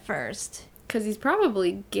kicking in at first. Because he's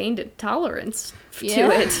probably gained a tolerance Yeah.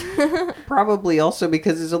 to it. Probably also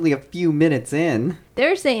because it's only a few minutes in.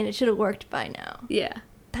 They're saying it should have worked by now. Yeah.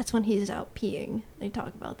 That's when he's out peeing. They talk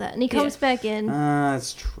about that. And he comes back in.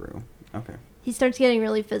 That's true. Okay. He starts getting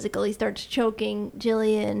really physical. He starts choking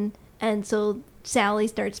Jillian. And so Sally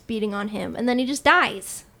starts beating on him. And then he just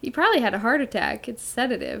dies. He probably had a heart attack. It's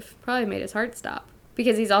sedative. Probably made his heart stop.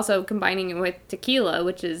 Because he's also combining it with tequila,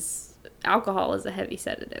 which is... Alcohol is a heavy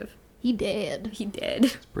sedative. He did. He did.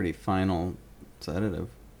 It's pretty final sedative.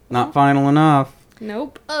 Not final enough.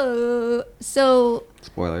 Nope. So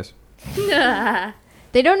Spoilers.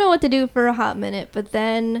 they don't know what to do for a hot minute, but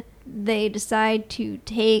then they decide to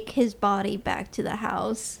take his body back to the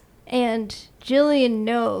house. And Jillian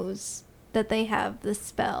knows that they have the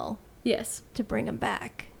spell Yes. to bring him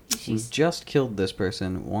back. She's just killed this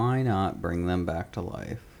person. Why not bring them back to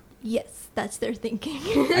life? Yes, that's their thinking.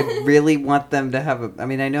 I really want them to have a... I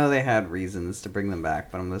mean, I know they had reasons to bring them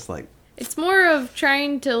back, but I'm just like... It's more of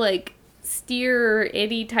trying to, like, steer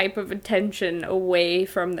any type of attention away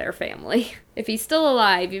from their family. If he's still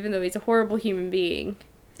alive, even though he's a horrible human being,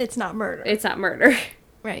 It's not murder. it's not murder.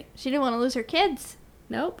 Right. She didn't want to lose her kids.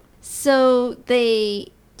 Nope. So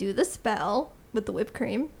they do the spell with the whipped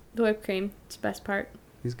cream. The whipped cream. It's the best part.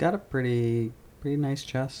 He's got a pretty nice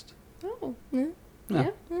chest. Oh. Yeah.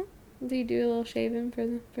 Yeah. Yeah. Do you do a little shaving for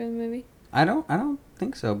the movie? I don't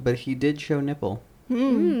think so, but he did show nipple.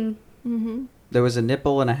 Mm. Mm-hmm. There was a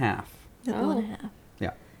nipple and a half. Nipple Oh. and a half.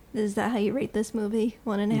 Yeah. Is that how you rate this movie?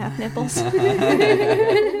 1.5 nipples?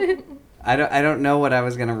 I don't know what I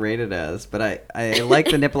was gonna rate it as, but I like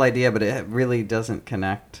the nipple idea, but it really doesn't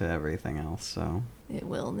connect to everything else. So It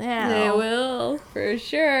will now. They will, for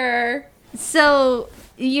sure. So,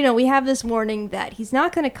 we have this warning that he's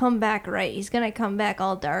not going to come back right. He's going to come back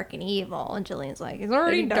all dark and evil. And Jillian's like, he's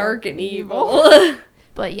already Dark and evil.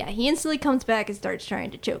 But yeah, he instantly comes back and starts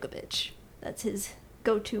trying to choke a bitch. That's his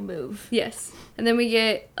go-to move. Yes. And then we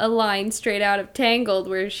get a line straight out of Tangled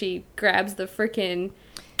where she grabs the frickin'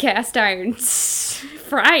 cast iron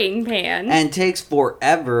frying pan and takes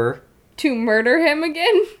forever. to murder him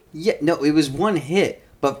again. Yeah, no, it was one hit,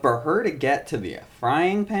 but for her to get to the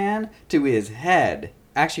frying pan to his head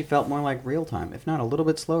actually felt more like real time, if not a little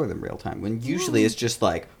bit slower than real time. When usually it's just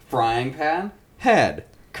like frying pan, head,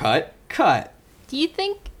 cut. Do you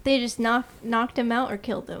think they just knocked him out or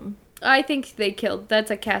killed him? I think they killed.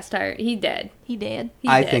 That's a cast iron. He dead. He did. He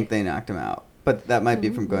I dead. think they knocked him out, but that might be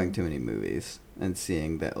from going too many movies and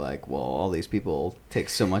seeing that like, well, all these people take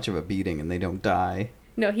so much of a beating and they don't die.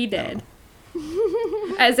 No, he dead.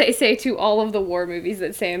 As I say to all of the war movies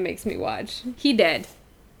that Sam makes me watch. He dead.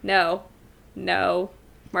 No.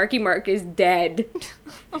 Marky Mark is dead.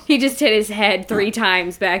 He just hit his head 3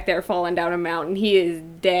 times back there falling down a mountain. He is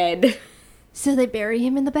dead. So they bury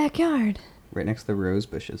him in the backyard. Right next to the rose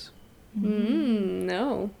bushes.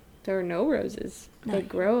 No. There are no roses. They Nice.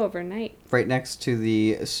 grow overnight. Right next to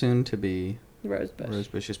the soon-to-be Rose bush. rose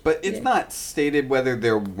bushes. But it's Yeah. not stated whether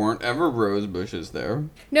there weren't ever rose bushes there.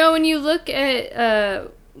 No, when you look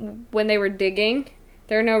at when they were digging,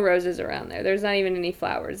 there are no roses around there. There's not even any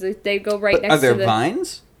flowers. They go right But next are there to the...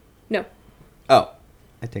 vines? No. Oh,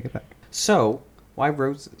 I take it back. So, why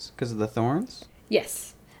roses? Because of the thorns?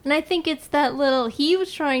 Yes. And I think it's that little... He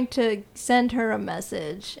was trying to send her a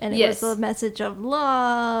message. And it Yes. was a message of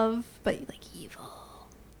love, but like evil.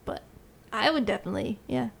 But I would definitely...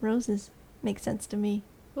 Yeah, roses make sense to me.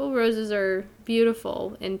 Well, roses are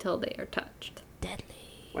beautiful until they are touched. Deadly.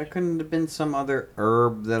 Why couldn't it have been some other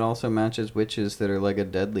herb that also matches witches that are like a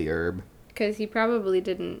deadly herb? Because he probably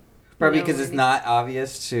didn't... Probably know because it's any- not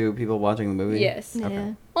obvious to people watching the movie? Yes. Yeah.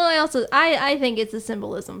 Okay. Well, I think it's a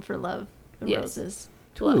symbolism for love. The Yes. roses.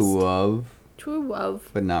 True Lust. love. True love.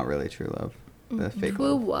 But not really true love. The fake True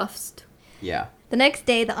love. lust. Yeah. The next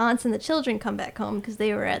day, the aunts and the children come back home because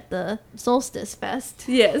they were at the solstice fest.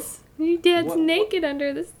 Yes. Your dad's What- naked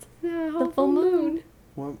under this whole full moon.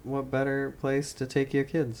 What better place to take your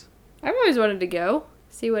kids? I've always wanted to go.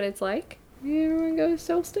 See what it's like. You ever want to go to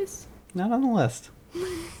Solstice? Not on the list.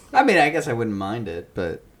 I mean, I guess I wouldn't mind it,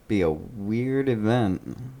 but be a weird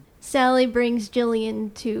event. Sally brings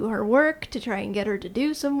Jillian to her work to try and get her to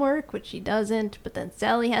do some work, which she doesn't, but then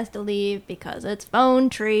Sally has to leave because it's phone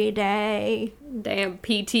tree day. Damn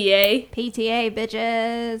PTA. PTA,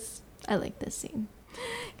 bitches. I like this scene.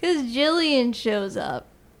 Because Jillian shows up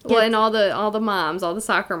Well, and all the moms, all the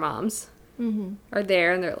soccer moms Mm-hmm. are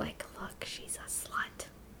there, and they're like, "Look, she's a slut.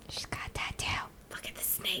 She's got a tattoo. Look at the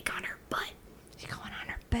snake on her butt. She's going on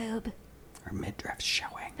her boob. Her midriff's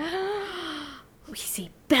showing. We see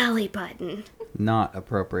belly button." Not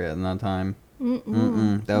appropriate in that time.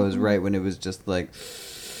 Mm-mm. That was right when it was just like,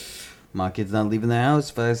 my kid's not leaving the house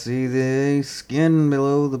if I see the skin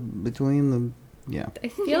between the, yeah. I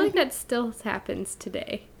feel like that still happens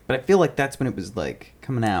today. But I feel like that's when it was like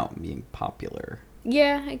coming out and being popular.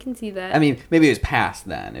 Yeah, I can see that. I mean, maybe it was past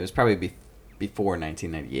then. It was probably before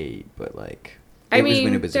 1998, but like, I was mean,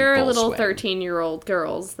 when it was in there are full little swing. 13-year-old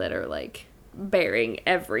girls that are like bearing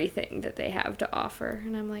everything that they have to offer,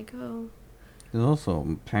 and I'm like, oh, There's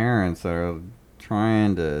also parents that are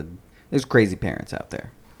trying to. There's crazy parents out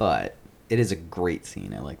there, but it is a great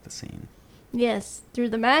scene. I like the scene. Yes, through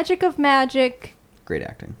the magic of magic, Great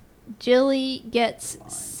acting. Jilly gets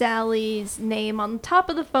Sally's name on top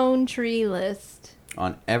of the phone tree list.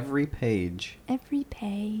 On every page. Every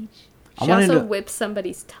page. I she wanted also to- whips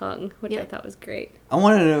somebody's tongue, which I Yep. thought was great. I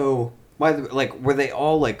want to know why. Like, were they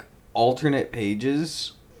all like alternate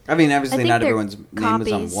pages? I mean, I obviously think not they're everyone's name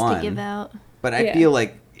copies was on to give one, out. but I Yeah. feel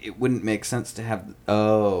like it wouldn't make sense to have.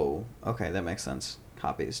 Oh, okay, that makes sense.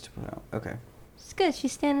 Copies to put out. Okay. It's good.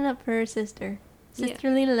 She's standing up for her sister. Yeah.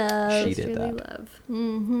 Sisterly love. She did Sisterly that. love.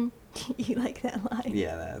 Mm-hmm. You like that line?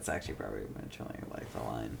 Yeah, that's actually probably eventually like the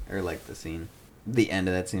line or like the scene. The end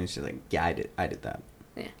of that scene was just like, yeah, I did that.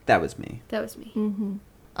 Yeah, That was me. that was me.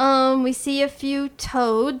 Mm-hmm. We see a few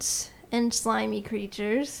toads and slimy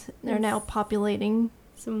creatures. They're now populating.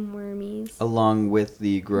 Some wormies. Along with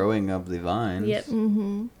the growing of the vines. Yep.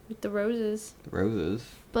 Mm-hmm. With the roses. The roses.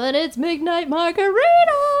 But it's midnight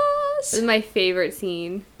This is margaritas. my favorite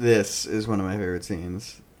scene. This is one of my favorite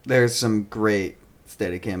scenes. There's some great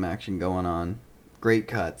Steadicam action going on. Great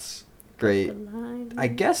cuts. Great The line I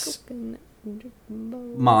guess- coconut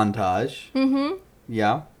bowl. montage. Mm-hmm.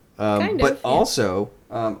 Yeah. Kind but of,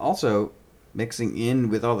 yeah. also mixing in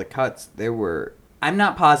with all the cuts, there were. I'm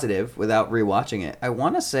not positive without rewatching it. I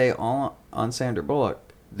want to say all on Sandra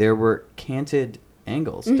Bullock, there were canted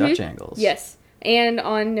angles, Dutch angles. Yes, and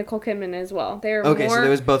on Nicole Kidman as well. They're Okay, more, so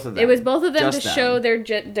there was both of them. It was both of them Just to them. show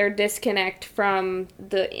their disconnect from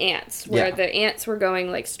the ants, where Yeah. the ants were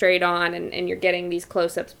going like straight on, and you're getting these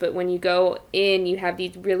close-ups. But when you go in, you have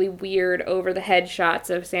these really weird over-the-head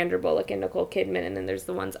shots of Sandra Bullock and Nicole Kidman, and then there's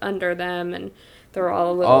the ones under them, and they're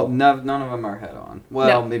all a little. None of them are head on.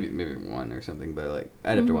 Well, No. maybe one or something, but like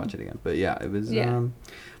I'd have to watch it again. But yeah, it was. Yeah.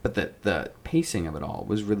 But the pacing of it all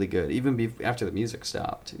was really good. Even after the music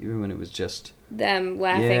stopped, even when it was just Them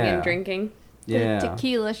laughing Yeah. and drinking. yeah. The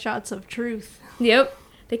tequila shots of truth. Yep,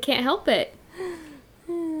 they can't help it.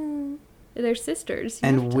 They're sisters. You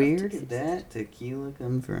have And to where have did that tequila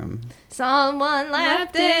come from? Someone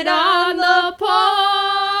left Left it on the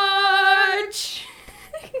porch.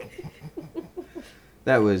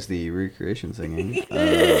 That was the recreation singing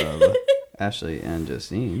of Ashley and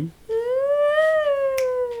Justine.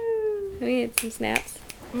 Let me get some snaps.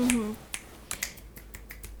 Mm-hmm.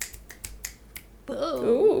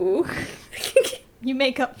 Ooh. You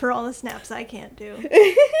make up for all the snaps I can't do.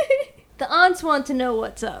 The aunts want to know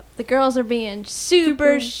what's up. The girls are being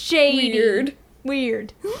super shady.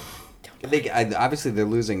 Weird. Obviously they're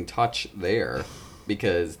losing touch there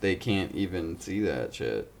because they can't even see that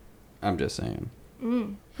shit. I'm just saying.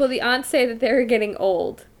 Well, the aunts say that they're getting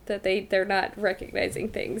old, that they're not recognizing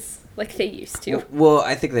things like they used to. Well,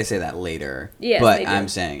 I think they say that later. Yes, but they do. I'm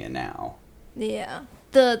saying it now. Yeah.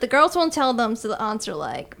 The girls won't tell them, so the aunts are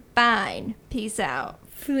like, fine, peace out.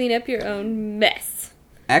 Clean up your own mess.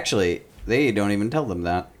 Actually, they don't even tell them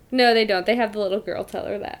that. No, they don't. They have the little girl tell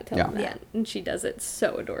them Yeah. that. Yeah. And she does it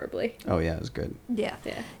so adorably. Oh yeah, it was good. Yeah.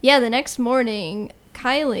 Yeah. Yeah, the next morning,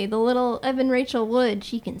 Kylie, the little Evan Rachel Wood,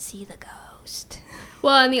 she can see the ghost.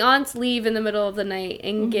 Well, and the aunts leave in the middle of the night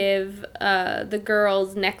and give the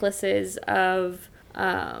girls necklaces of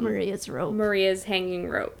Maria's rope. Maria's hanging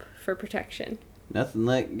rope for protection. Nothing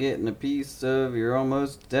like getting a piece of your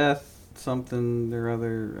almost death something or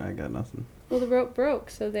other. I got nothing. Well, the rope broke,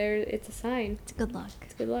 so it's a sign. It's good luck.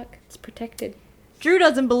 It's good luck. It's protected. Drew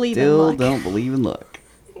doesn't believe in Still luck. don't believe in luck.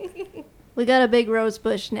 We got a big rose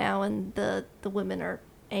bush now, and the women are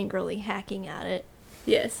angrily hacking at it.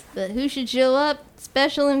 Yes. But who should show up?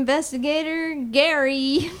 Special investigator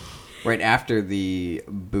Gary. Right after the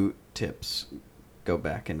boot tips go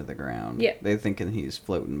back into the ground. Yeah. They're thinking he's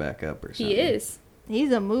floating back up or something. He is.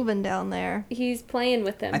 He's a moving down there. He's playing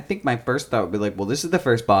with them. I think my first thought would be like, well, this is the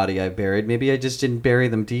first body I buried. Maybe I just didn't bury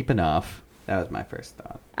them deep enough. That was my first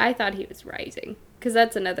thought. I thought he was rising. Because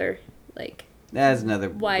that's another, like, That's another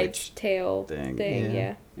wives' witch tale thing. thing.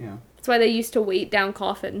 Yeah. Yeah. That's why they used to weight down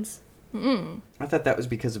coffins. I thought that was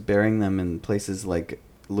because of burying them in places like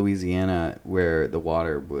Louisiana where the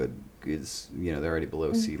water is they're already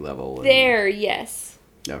below sea level. And, There, yes.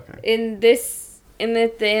 Okay. In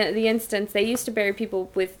the instance, they used to bury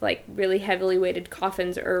people with like really heavily weighted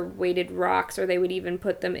coffins or weighted rocks, or they would even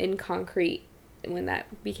put them in concrete when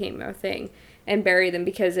that became a thing and bury them,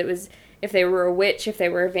 because it was, if they were a witch, if they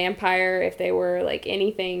were a vampire, if they were like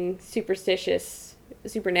anything superstitious,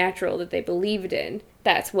 supernatural that they believed in,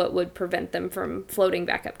 that's what would prevent them from floating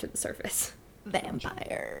back up to the surface.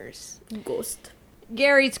 Vampires. Ghost.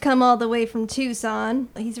 Gary's come all the way from Tucson.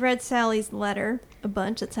 He's read Sally's letter a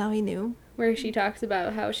bunch. That's how he knew. Where she talks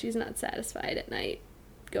about how she's not satisfied at night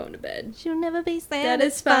going to bed. She'll never be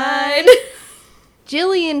Satisfied. satisfied.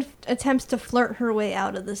 Jillian attempts to flirt her way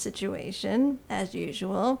out of the situation, as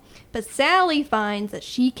usual. But Sally finds that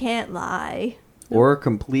she can't lie. Or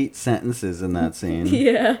complete sentences in that scene.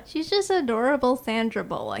 Yeah. She's just adorable Sandra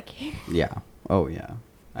Bullock. Yeah. Oh, yeah.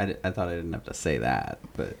 I thought I didn't have to say that,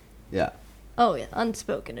 but yeah. Oh, yeah.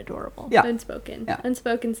 Unspoken adorable. Yeah. Unspoken. Yeah.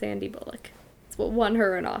 Unspoken Sandy Bullock. It's what won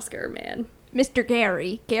her an Oscar, man. Mr.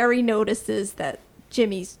 Gary. Gary notices that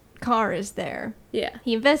Jimmy's car is there. Yeah.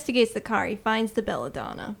 He investigates the car. He finds the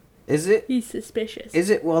belladonna. Is it He's suspicious.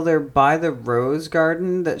 while they're by the rose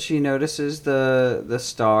garden that she notices the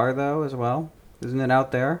star though as well? Isn't it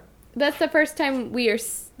out there? That's the first time we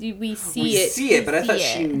see we it. see it, but I thought see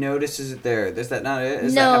she it. notices it there. Is that not it?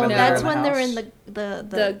 Is that No, happen there that's in when they're house? in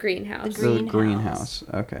The greenhouse. the The greenhouse.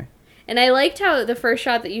 Okay. And I liked how the first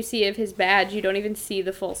shot that you see of his badge, you don't even see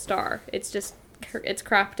the full star. It's just, it's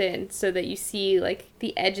cropped in so that you see like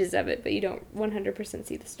the edges of it, but you don't 100%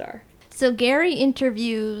 see the star. So Gary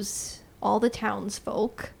interviews all the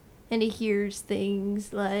townsfolk, and he hears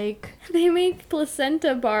things like, They make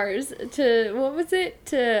placenta bars to, what was it?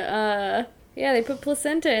 Yeah, they put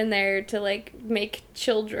placenta in there to like make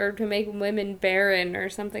children, or to make women barren or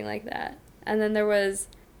something like that. And then there was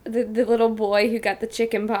the little boy who got the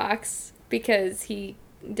chicken pox because he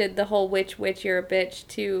did the whole witch, you're a bitch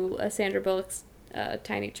to Sandra Bullock's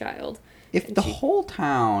tiny child. If And the she- whole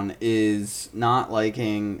town is not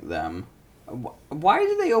liking them, why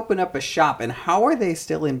do they open up a shop and how are they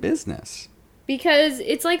still in business? Because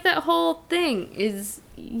it's like that whole thing is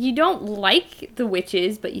you don't like the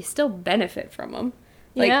witches, but you still benefit from them.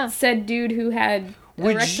 Like Yeah. said dude who had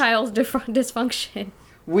Would you- erectile dysfunction.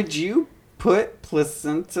 Would you put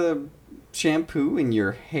placenta shampoo in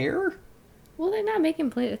your hair? Well, they're not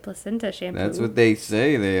making placenta shampoo. That's what they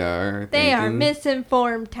say they are. they are thinking.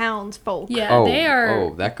 misinformed townsfolk. Yeah, they are.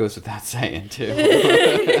 Oh, that goes without saying too.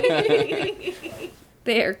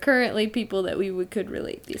 They are currently people that we could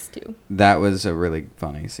relate this to. That was a really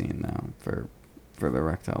funny scene though for the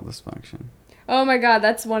erectile dysfunction. Oh my god,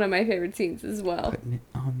 that's one of my favorite scenes as well. Putting it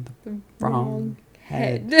on the wrong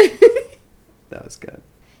head. That was good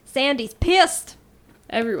Sandy's pissed.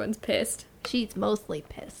 Everyone's pissed. She's mostly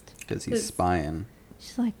pissed. because he's spying.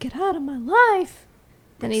 She's like, get out of my life.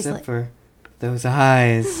 And he's Except like, for those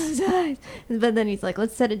eyes. his eyes. But then he's like,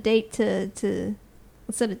 let's set a date let's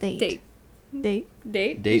set a date. Date.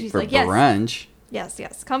 Date? Date She's for like, yes. brunch.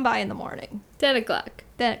 Yes. Come by in the morning. 10 o'clock.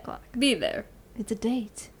 10 o'clock. Be there. It's a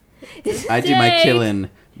date. I do my Date. killing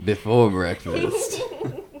before breakfast.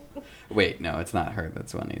 Wait, no, it's not her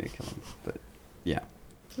that's wanting to kill him. But yeah.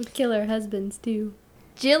 Would kill her husbands too.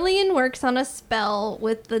 Jillian works on a spell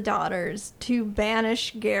with the daughters to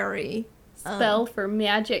banish Gary. Spell for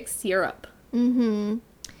magic syrup. Mm-hmm.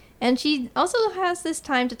 And she also has this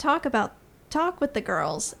time to talk with the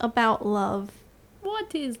girls about love.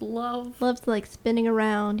 What is love? Love's like spinning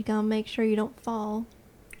around. You gotta make sure you don't fall.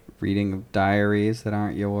 Reading of diaries that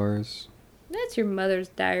aren't yours. That's your mother's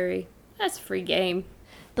diary. That's free game.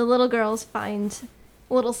 The little girls find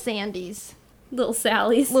little Sandy's, Little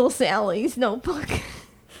Sally's. little Sally's notebook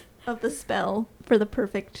of the spell for the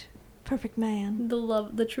perfect man.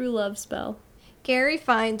 The true love spell. Gary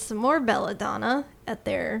finds some more belladonna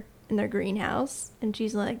in their greenhouse, and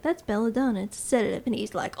she's like, "That's belladonna. It's a sedative." And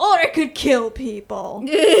he's like, "Oh, it could kill people."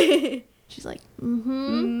 She's like,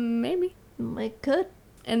 "Mm-hmm, Maybe. it could."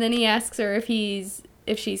 And then he asks her if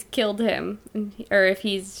she's killed him, or if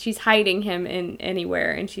she's hiding him in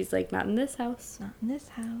anywhere, and she's like, not in this house. Not in this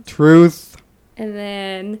house. Truth. And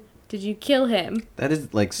then, did you kill him? That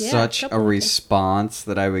is like Yeah, such couple a of them. response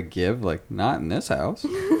that I would give. Like, not in this house.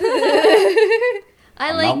 I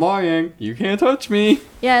I'm like, not lying. You can't touch me.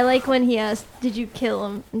 yeah, I like when he asks, "Did you kill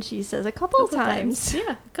him?" And she says, "A couple of times."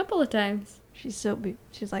 Yeah, a couple of times. She's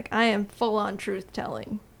like, "I am full on truth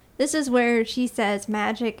telling." This is where she says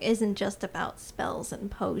magic isn't just about spells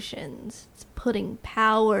and potions. It's putting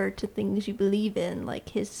power to things you believe in, like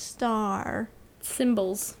his star.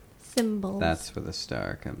 Symbols. Symbols. That's where the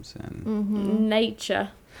star comes in.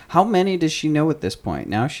 Nature. How many does she know at this point?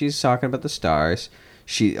 Now she's talking about the stars.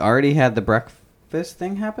 She already had the breakfast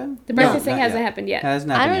thing happen? The breakfast No, thing not hasn't yet. happened yet. Has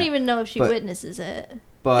not I been don't yet. even know if she But- witnesses it.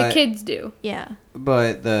 But The kids do. Yeah.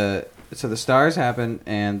 But the stars happen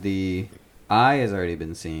and the eye has already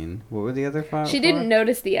been seen. What were the other five? She didn't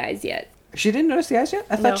notice the eyes yet. She didn't notice the eyes yet?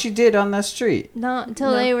 I No. thought she did on the street. Not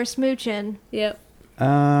until No. they were smooching. Yep.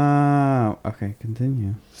 Oh, okay,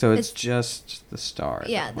 continue. So it's It's- just the star.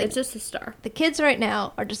 Yeah, It's just a star. the kids right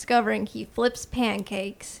now are discovering he flips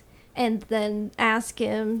pancakes and then ask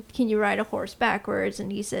him, can you ride a horse backwards?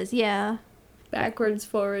 And he says, yeah. Backwards,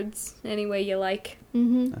 forwards, any way you like.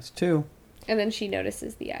 Mm-hmm. That's two And then she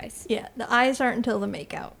notices the eyes. Yeah, the eyes aren't until the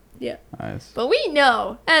makeout. Yeah. eyes. But we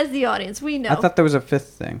know, as the audience, we know. I thought there was a fifth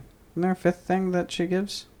thing. Isn't there a fifth thing that she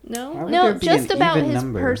gives? Why No? would no, there be just an about even his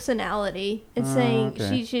number? personality. It's Oh, saying,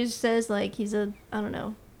 okay. she just says, like, he's a, I don't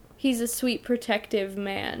know. He's a sweet, protective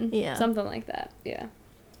man. Yeah. Something like that. Yeah.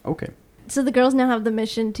 Okay. So the girls now have the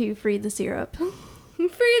mission to free the syrup. Free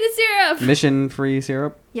the syrup! Mission free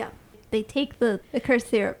syrup? Yeah. They take the cursed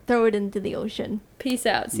syrup, throw it into the ocean. Peace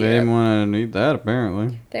out, They didn't syrup. want to eat that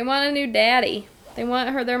apparently. They want a new daddy. They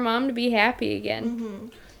want their mom to be happy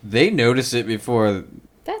again. They notice it before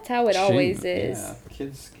That's how it always is. Yeah.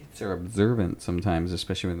 Kids are observant sometimes,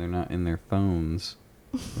 especially when they're not in their phones.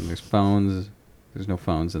 When there's no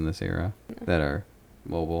phones in this era that are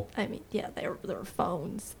mobile. I mean, yeah, they were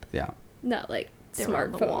phones. Yeah. Not like They were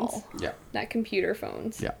on the smartphones. wall. Yeah. Not computer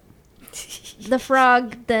phones. Yeah. The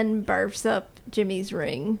frog then barfs up Jimmy's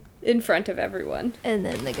ring. In front of everyone. And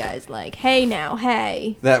then the guy's like, hey now,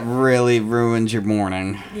 hey. That really ruins your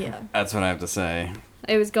morning. Yeah. That's what I have to say.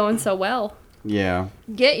 It was going so well. Yeah.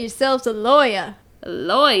 Get yourselves a lawyer. A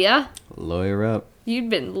lawyer? Lawyer up. You'd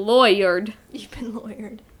been lawyered. You've been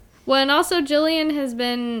lawyered. Well, and also Jillian has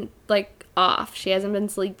been, like, off. She hasn't been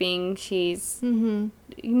sleeping. She's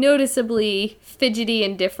noticeably fidgety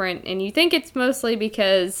and different. And you think it's mostly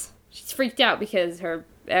because she's freaked out because her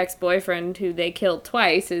ex-boyfriend, who they killed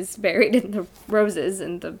twice, is buried in the roses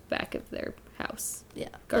in the back of their house. Yeah.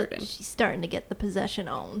 Garden. But she's starting to get the possession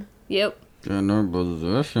on. Yep. Get her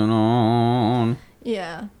possession on.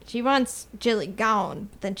 Yeah. She wants Jilly gone,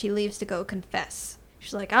 but then she leaves to go confess.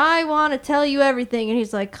 She's like, I want to tell you everything. And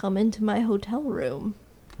he's like, come into my hotel room.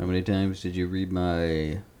 How many times did you read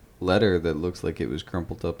my letter that looks like it was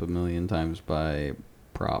crumpled up a million times by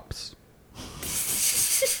props?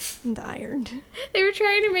 And ironed. They were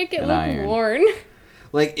trying to make it An look iron. worn.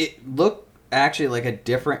 Like, it looked actually like a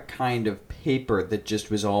different kind of paper that just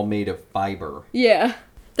was all made of fiber. Yeah.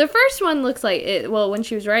 The first one looks like it. Well, when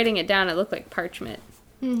she was writing it down, it looked like parchment.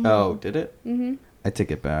 Oh, did it? Mm-hmm. I take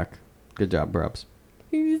it back. Good job, props.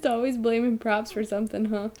 You're just always blaming props for something,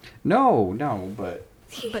 huh? No, but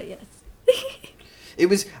But yes. it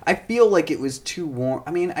was. I feel like it was too warm.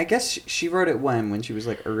 I mean, I guess she wrote it when she was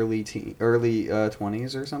like early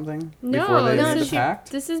 20s or something. Before they made the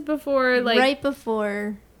pact. This is before, like, right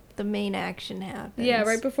before the main action happens. yeah,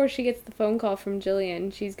 right before she gets the phone call from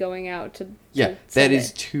Jillian. She's going out to. Yeah, to that send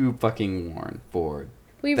is it. too fucking worn for.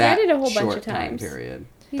 We that read it a whole bunch short of time times. period.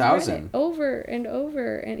 He's read it 1,000. over and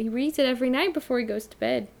over, and he reads it every night before he goes to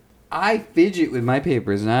bed. I fidget with my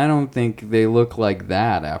papers, and I don't think they look like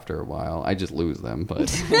that after a while. I just lose them, but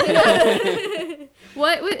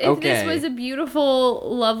What if Okay. this was a beautiful,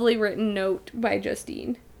 lovely written note by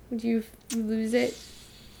Justine? Would you lose it?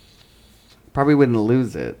 probably wouldn't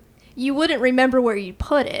lose it. You wouldn't remember where you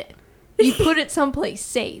put it. You put it someplace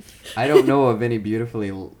safe. I don't know of any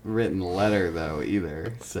beautifully written letter though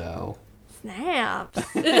either, so Snaps.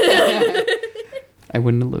 I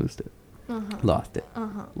wouldn't have lost it. Uh-huh. Lost it,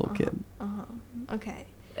 Uh-huh. little kid. Okay.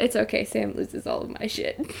 It's okay. Sam loses all of my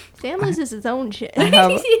shit. Sam loses his own shit. I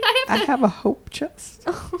have, I I have to. have a hope chest.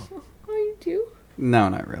 Oh, you do? No,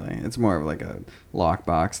 not really. It's more of like a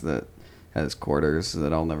lockbox that has quarters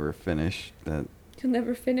that I'll never finish. That You'll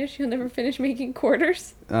never finish. You'll never finish making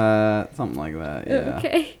quarters. something like that. Yeah.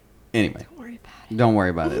 Okay. Anyway, Don't worry about it. don't worry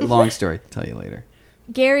about it. Long story. Tell you later.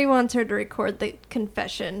 Gary wants her to record the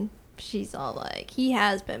confession. She's all like, he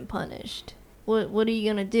has been punished. What are you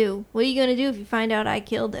gonna do? What are you gonna do if you find out I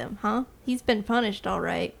killed him, huh? He's been punished, all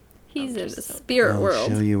right. He's in the just so- spirit I'll world.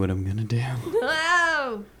 show you what I'm gonna do.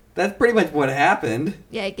 Wow! That's pretty much what happened.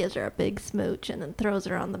 Yeah, he gives her a big smooch and then throws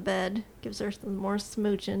her on the bed. Gives her some more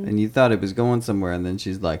smooching. And you thought it was going somewhere, and then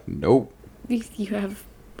she's like, "Nope." You have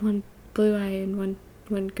one blue eye and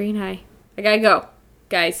one green eye. I gotta go.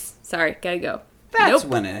 Guys, sorry, gotta go. That's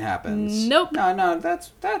Nope. when it happens. Nope. No,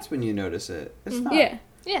 that's when you notice it. It's not. Yeah.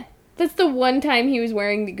 Yeah. That's the one time he was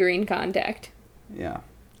wearing the green contact. Yeah.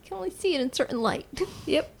 You can only see it in certain light.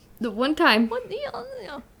 Yep. The one time.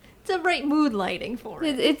 It's a right mood lighting for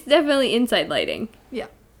it. It's definitely inside lighting. Yeah.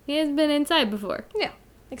 He has been inside before. Yeah.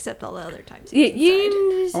 Except all the other times. Yeah, he's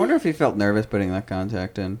inside. I wonder if he felt nervous putting that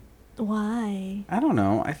contact in. Why? I don't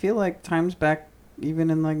know. I feel like times back, even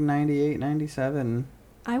in like 98, 97,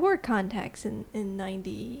 I wore contacts in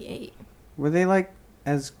 98. were they like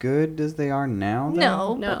as good as they are now? Though?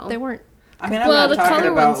 No, No. but they weren't. I mean, I'm Well, not the talking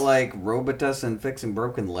color about ones- like Robitus and fixing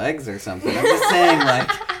broken legs or something. I'm just saying, like,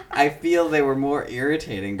 I feel they were more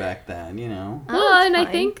irritating back then, you know? Oh, Well, it's and I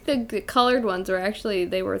fine. think the colored ones were actually,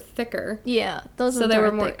 they were thicker. Yeah, those So ones they are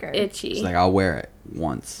were more thicker. itchy. It's like, I'll wear it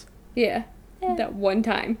once. Yeah. Yeah. That one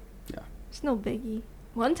time. It's no biggie.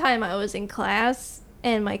 One time I was in class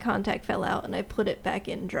and my contact fell out and I put it back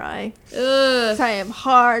in dry. Ugh. I am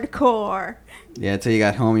hardcore. Yeah, until you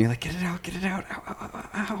got home, you're like, get it out, get it out. Ow, ow, ow,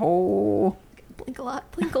 ow, ow. Blink a lot,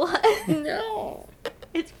 blink a lot. No.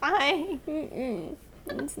 It's fine. Mm-mm.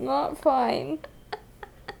 It's not fine.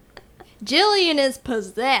 Jillian is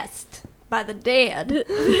possessed by the dead.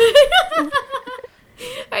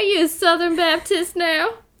 Are you a Southern Baptist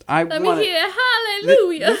now? I Let wanna- me hear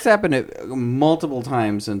hallelujah. This happened multiple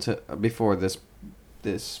times before this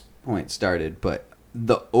point started, but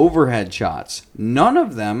the overhead shots, none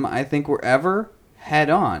of them I think were ever head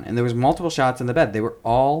on, and there was multiple shots in the bed. They were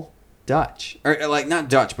all Dutch, or like not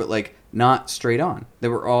Dutch, but like not straight on. They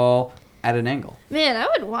were all at an angle. Man, I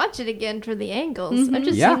would watch it again for the angles. I've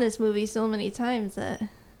just Yeah. seen this movie so many times that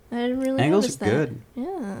I didn't really Angles notice are that. good.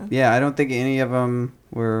 Yeah. Yeah, I don't think any of them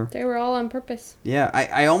were. They were all on purpose. Yeah,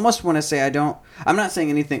 I almost want to say I'm not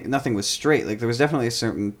saying nothing was straight. Like there was definitely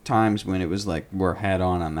certain times when it was like we're head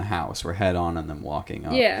on the house, we're head on them walking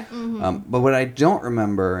up. Yeah. But what I don't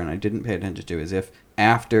remember and I didn't pay attention to is if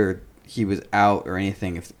after he was out or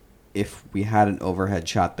anything, if we had an overhead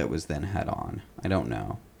shot that was then head on. I don't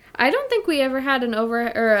know. I don't think we ever had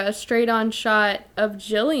a straight on shot of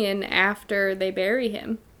Jillian after they bury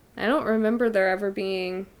him. I don't remember there ever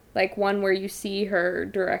being like one where you see her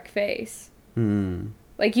direct face.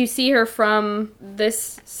 Like you see her from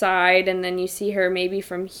this side and then you see her maybe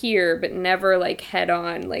from here, but never like head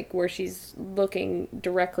on, like where she's looking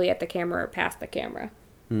directly at the camera or past the camera.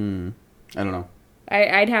 I don't know.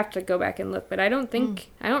 I'd have to go back and look, but I don't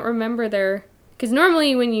remember there. Because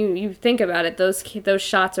normally when you think about it, those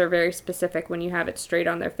shots are very specific when you have it straight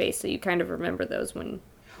on their face, so you kind of remember those when...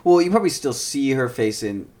 Well, you probably still see her face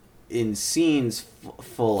in scenes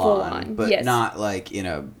full on, but yes. not like in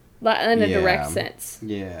a... In a Yeah. direct sense.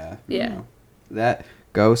 Yeah. Yeah. No. That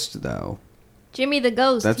Ghost, though, Jimmy the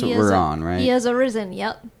Ghost. That's he what has we're a- on, right? He has arisen,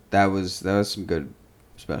 yep. that was some good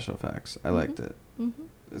special effects. I liked it.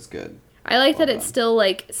 It's good. I like that Well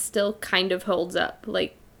it still kind of holds up.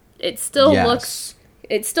 Like, it still Yes. looks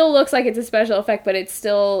like it's a special effect, but it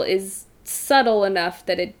still is subtle enough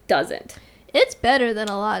that it doesn't. It's better than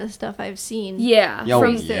a lot of stuff I've seen. Yeah. Oh,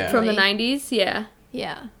 from yeah. from the 90s, yeah.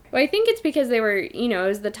 Yeah. Well, I think it's because they were, it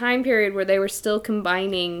was the time period where they were still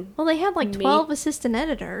combining Well, they had like 12 assistant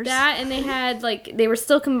editors. that, and they had, they were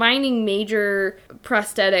still combining major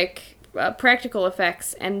prosthetic practical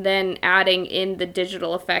effects and then adding in the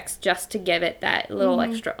digital effects just to give it that little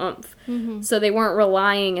extra oomph. So they weren't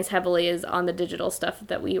relying as heavily as on the digital stuff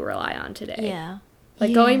that we rely on today. Yeah.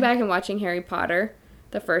 Like going back and watching Harry Potter,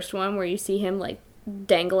 the first one where you see him like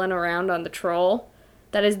dangling around on the troll,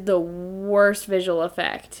 that is the worst visual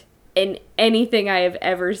effect in anything I have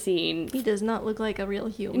ever seen. He does not look like a real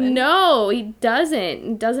human. No, he doesn't.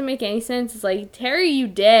 It doesn't make any sense. It's like, Terry, you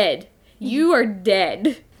dead. You are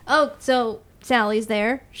dead. Oh, so Sally's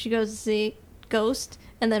there. She goes to see Ghost.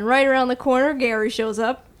 And then right around the corner, Gary shows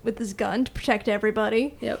up with his gun to protect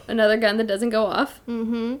everybody. Yep, another gun that doesn't go off.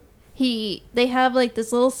 They have like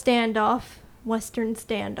this little standoff, Western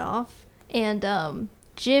standoff. And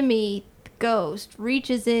Jimmy, the Ghost,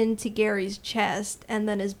 reaches into Gary's chest and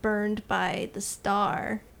then is burned by the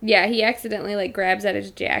star. Yeah, he accidentally like grabs at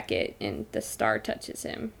his jacket and the star touches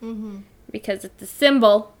him. Mm-hmm. Because it's a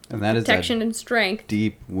symbol And that is protection and strength.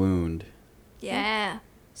 deep wound. Yeah.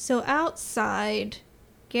 So outside,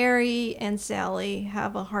 Gary and Sally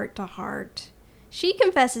have a heart-to-heart. She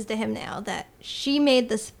confesses to him now that she made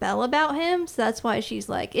the spell about him, so that's why she's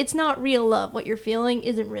like, it's not real love. What you're feeling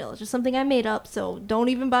isn't real. It's just something I made up, so don't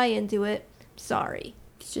even buy into it. Sorry.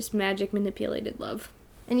 It's just magic manipulated love.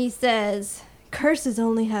 And he says, curses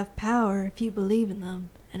only have power if you believe in them.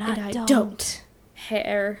 And I don't.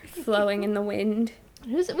 Hair flowing in the wind.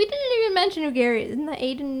 We didn't even mention who Gary is. Isn't that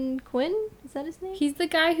Aiden Quinn? Is that his name? He's the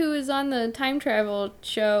guy who was on the time travel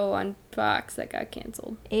show on Fox that got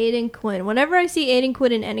canceled. Aiden Quinn. Whenever I see Aiden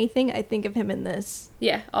Quinn in anything, I think of him in this.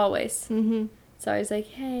 Yeah, always. Mm-hmm. So I was like,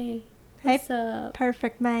 hey, Hey, what's up?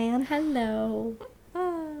 perfect man. Hello.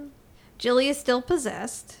 Jilly is still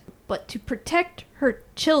possessed, but to protect her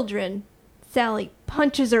children, Sally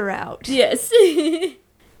punches her out. Yes.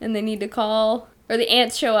 And they need to call, or the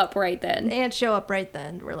ants show up right The then. ants show up right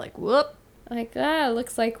then. We're like, whoop. Like,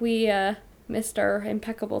 looks like we missed our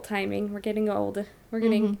impeccable timing. We're getting old. We're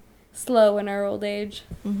getting slow in our old age.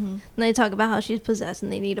 Mm-hmm. And they talk about how she's possessed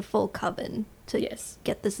and they need a full coven to Yes.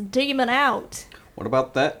 get this demon out. What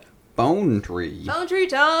about that bone tree? Bone tree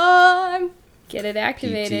time! Get it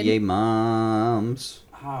activated. PTA moms.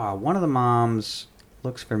 One of the moms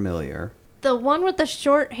looks familiar. The one with the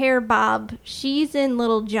short hair bob, she's in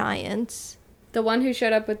Little Giants. The one who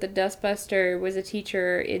showed up with the Dustbuster was a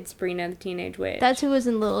teacher in Sabrina the Teenage Witch. That's who was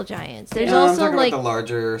in Little Giants. There's No, I'm also talking like about the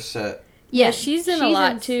larger set. Yeah, she's in a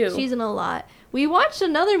lot, too. She's in a lot. We watched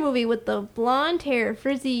another movie with the blonde hair,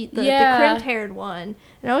 frizzy, the Yeah. crimped haired one.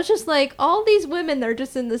 And I was just like, all these women, they're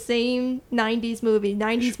just in the same 90s movie,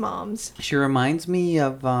 90s moms. She reminds me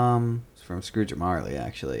of from Scrooge and Marley,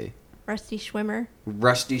 actually. Rusty Schwimmer.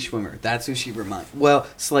 Rusty Schwimmer. That's who she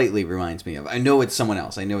slightly reminds me of. I know it's someone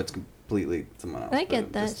else. I know it's completely someone else. I but get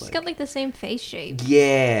I'm that. just She's got like the same face shape.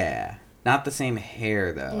 Yeah. Not the same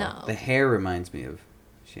hair, though. No. The hair reminds me of...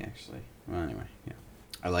 Well, anyway, yeah.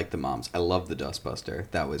 I like the moms. I love the Dustbuster.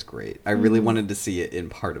 That was great. I really wanted to see it in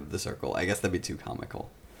part of the circle. I guess that'd be too comical.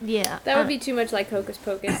 Yeah. That would be too much like Hocus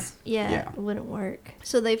Pocus. Yeah, Yeah. it wouldn't work.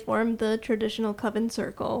 So they formed the traditional coven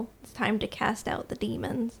circle. It's time to cast out the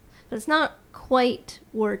demons. But it's not quite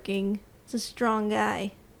working. It's a strong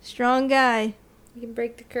guy. Strong guy. You can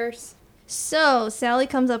break the curse. So Sally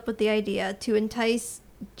comes up with the idea to entice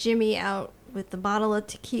Jimmy out with the bottle of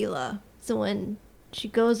tequila. So when she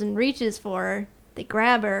goes and reaches for her, they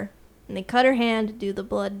grab her and they cut her hand to do the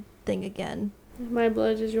blood thing again. My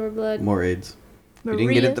blood is your blood. More AIDS. You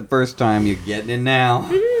didn't get it the first time. You're getting it now.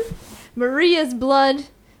 Maria's blood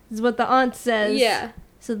is what the aunt says. Yeah.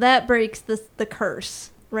 So that breaks the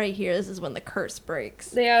curse. Right here, this is when the curse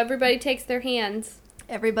breaks. Everybody takes their hands.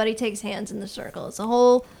 Everybody takes hands in the circle. It's a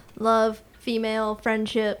whole love, female,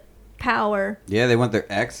 friendship, power. Yeah, they want their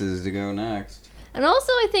exes to go next. And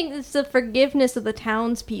also, I think it's the forgiveness of the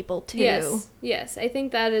townspeople, too. Yes. I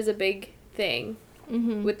think that is a big thing.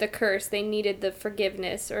 Mm-hmm. With the curse, they needed the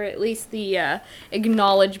forgiveness, or at least the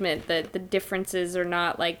acknowledgement that the differences are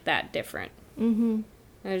not like that different. Mm-hmm.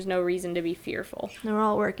 There's no reason to be fearful. They're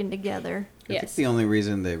all working together. I think Yes. the only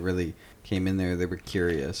reason they really came in there, they were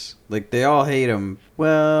curious. Like, they all hate him.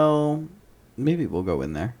 Well, maybe we'll go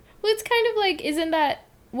in there. Well, it's kind of like, isn't that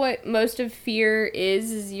what most of fear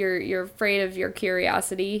is you're afraid of your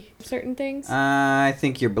curiosity of certain things? I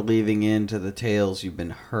think you're believing into the tales you've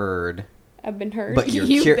been heard. I've been hurt. But you're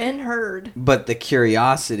You've been heard. But the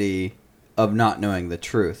curiosity of not knowing the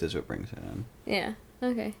truth is what brings it in. Yeah.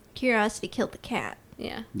 Okay. Curiosity killed the cat.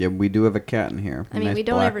 Yeah. Yeah, we do have a cat in here. I mean, Nice we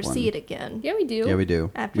don't black ever one. see it again. Yeah, we do. Yeah, we do.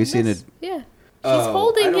 After We've seen this? it. Yeah. She's Oh, I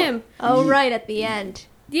holding don't- him. Oh, right, at the end.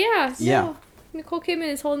 Yeah. So Yeah. Nicole Kidman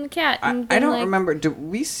is holding the cat. I And don't like, remember. Do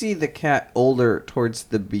we see the cat older towards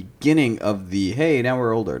the beginning of the? Hey, now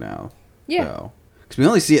we're older now. Yeah. Because we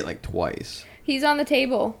only see it like twice. He's on the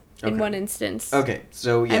table in Okay. one instance. Okay,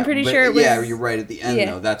 so yeah, I'm pretty but- sure it Yeah, was- you're right at the end Yeah.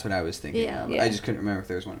 though. That's what I was thinking. Yeah. Of. Yeah. I just couldn't remember if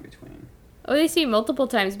there was one in between. Oh, they see it multiple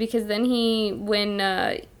times because then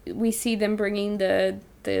when we see them bringing the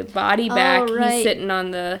body back, right. he's sitting on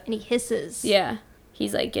the... And he hisses. Yeah.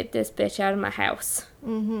 He's like, get this bitch out of my house.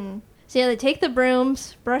 Mm-hmm. So yeah, they take the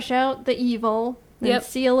brooms, brush out the evil, and Yep.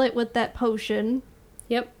 seal it with that potion.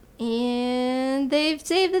 Yep. And they've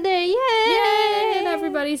saved the day. Yay! Yay! And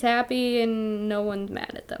everybody's happy and no one's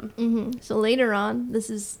mad at them. Mm-hmm. So later on, this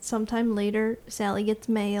is sometime later, Sally gets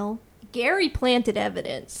mail. Gary planted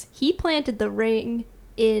evidence. He planted the ring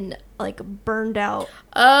in, like, burned out.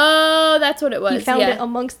 Oh, that's what it was. He found yeah. it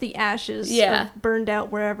amongst the ashes Yeah. of burned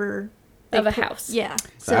out wherever. Of they a house. Yeah.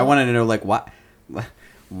 So I wanted to know like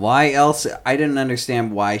why else? I didn't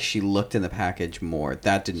understand why she looked in the package more.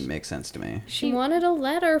 That didn't make sense to me. She wanted a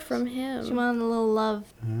letter from him. She wanted a little love.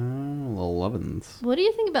 Little lovin's. What do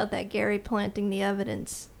you think about that, Gary planting the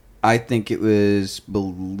evidence? I think it was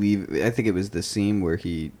I think it was the scene where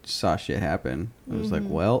he saw shit happen. It was like,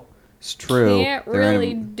 well, it's true. Can't They're in a-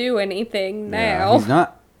 really do anything Yeah, now. he's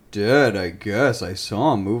not dead. I guess I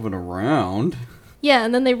saw him moving around. Yeah,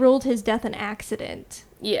 and then they ruled his death an accident.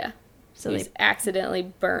 Yeah. So He's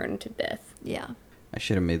accidentally burned to death. yeah. I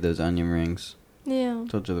should have made those onion rings. Yeah.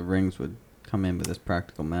 Told you the rings would come in with this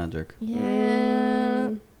practical magic.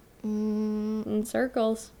 Yeah. Mm. in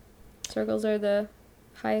circles. Circles are the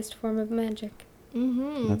highest form of magic.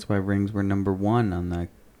 Mm-hmm. That's why rings were number 1 on the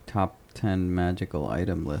top 10 magical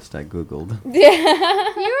item list I googled. You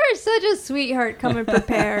are such a sweetheart coming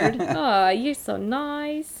prepared. Oh, you're so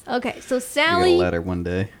nice. Okay, so I get a Sally letter one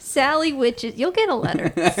day. wishes... You'll get a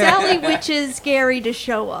letter. Sally wishes Gary to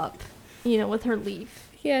show up, with her leaf.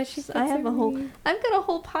 Yeah, she's. I've got a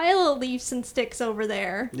whole pile of leaves and sticks over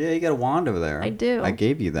there. Yeah, you got a wand over there. I do. I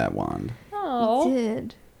gave you that wand. Oh,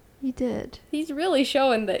 You did. he's really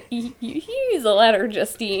showing that he used a letter,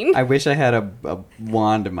 Justine. I wish I had a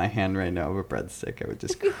wand in my hand right now of a breadstick. I would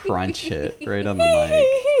just crunch it right on the mic.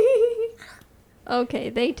 Okay,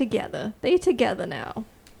 they together now.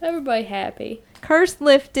 Everybody happy. Curse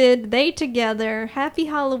lifted, they together, happy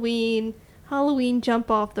Halloween. Halloween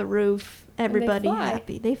jump off the roof, everybody fly.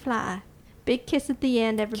 happy. They fly. Big kiss at the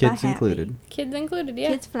end, everybody Kids happy. included. Kids included, yeah.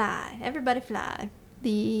 Kids fly, everybody fly.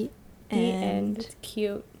 The The end. It's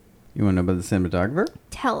cute. You want to know about the cinematographer?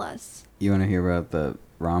 Tell us. You want to hear about the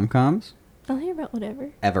rom-coms? I'll hear about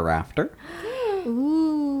whatever. Ever After,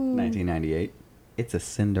 Ooh. 1998. It's a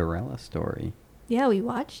Cinderella story. Yeah, we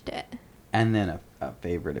watched it. And then a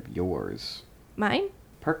favorite of yours, Mine?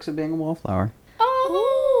 Perks of Being a Wallflower.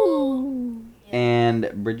 Oh. And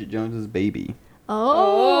Bridget Jones's Baby.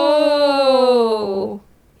 Oh.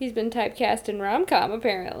 He's been typecast in rom-com,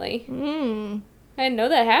 apparently. Mmm. I didn't know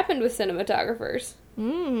that happened with cinematographers.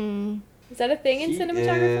 Mmm. Is that a thing in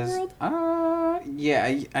cinematography world?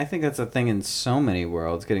 Yeah, I think that's a thing in so many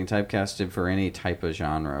worlds, getting typecasted for any type of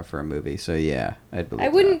genre for a movie. So yeah, I'd believe I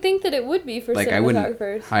wouldn't that. think that it would be for I wouldn't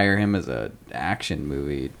cinematographers. hire him as a action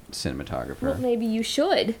movie cinematographer. Well, maybe you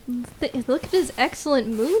should. Look at his excellent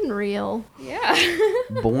moon reel. Yeah.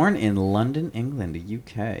 Born in London, England,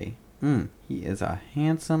 UK. He is a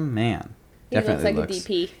handsome man. He looks like a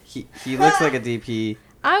DP. He looks like a DP.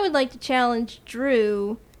 I would like to challenge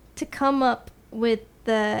Drew to come up with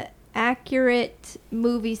the accurate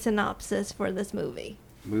movie synopsis for this movie.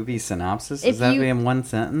 Movie synopsis? If Does that you- be in one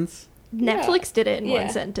sentence? Netflix did it in Yeah. one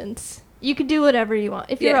sentence. You can do whatever you want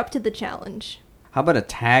if you're Yeah. up to the challenge. How about a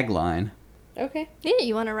tagline? Okay. Yeah,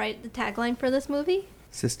 you want to write the tagline for this movie?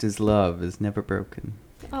 Sister's love is never broken.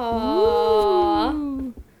 Aww.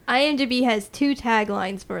 Ooh. IMDb has 2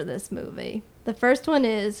 taglines for this movie. The first one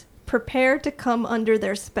is, prepare to come under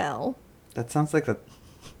their spell. That sounds like a...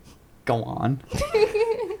 Go on.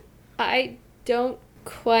 I don't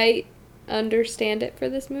quite understand it for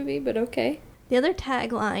this movie, but okay. The other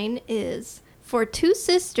tagline is, for 2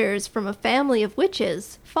 sisters from a family of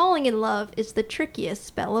witches, falling in love is the trickiest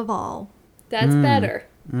spell of all. That's better.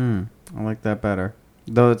 I like that better.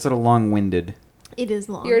 Though it's a little long-winded. It is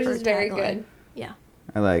long. Yours for a is very tagline. good. Yeah.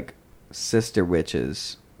 I like sister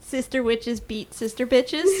witches. Sister witches beat sister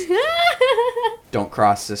bitches. Don't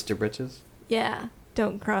cross sister bitches. Yeah.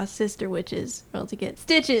 Don't cross sister witches, or else you get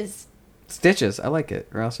stitches. Stitches. I like it.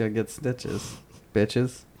 Or else you'll get stitches.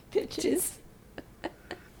 Bitches. Bitches. That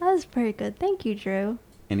was very good. Thank you, Drew.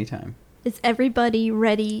 Anytime. Is everybody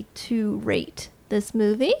ready to rate this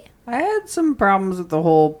movie? I had some problems with the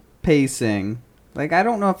whole pacing. Like, I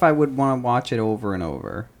don't know if I would want to watch it over and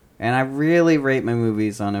over. And I really rate my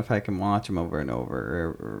movies on if I can watch them over and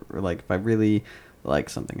over. Or like, if I really like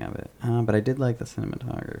something of it. But I did like the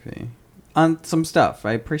cinematography. On some stuff.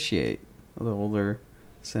 I appreciate the older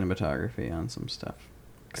cinematography on some stuff.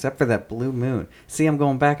 Except for that blue moon. See, I'm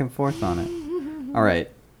going back and forth on it. All right.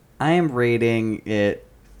 I am rating it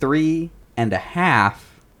 3.5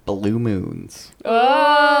 blue moons.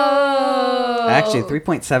 Oh. Actually,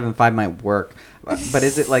 3.75 might work. But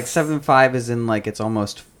is it like 7.5 is in like it's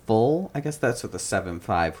almost full? I guess that's what the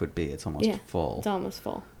 7.5 would be. It's almost full. It's almost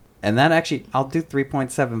full. And that actually, I'll do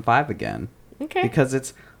 3.75 again. Okay. Because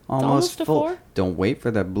it's almost almost a full. 4? Don't wait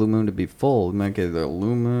for that blue moon to be full. You might get the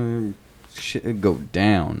blue moon go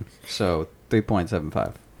down. So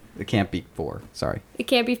 3.75. It can't be 4. Sorry. It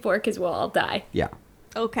can't be 4 because we'll all die. Yeah.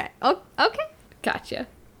 Okay. Oh, okay. Gotcha.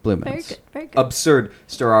 Blue moons. Very good. Very good. Absurd.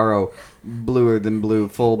 Storaro. Bluer than blue.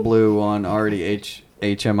 Full blue on already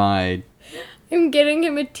HMI. I'm getting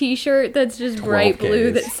him a t-shirt that's just bright 12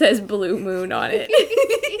 blue Ks. that says Blue Moon on it.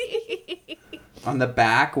 On the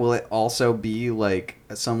back, will it also be like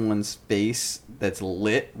someone's face that's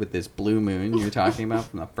lit with this blue moon you're talking about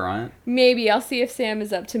from the front? Maybe. I'll see if Sam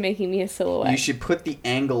is up to making me a silhouette. You should put the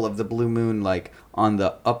angle of the blue moon like on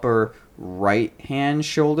the upper right hand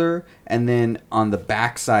shoulder, and then on the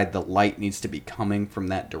back side the light needs to be coming from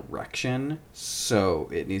that direction, so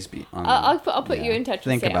it needs to be on I'll put you in touch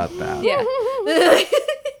Think with Sam. about that. Yeah.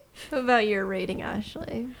 What about your rating,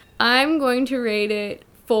 Ashley? I'm going to rate it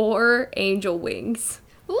 4 angel wings.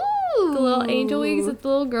 Ooh. The little angel wings that the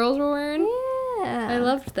little girls were wearing. Yeah. I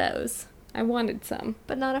loved those. I wanted some.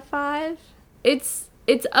 But not a 5? It's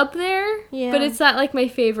up there, Yeah. but it's not like my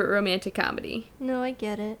favorite romantic comedy. No, I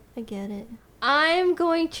get it. I'm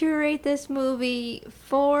going to rate this movie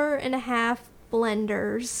 4.5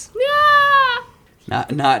 blenders. Yeah!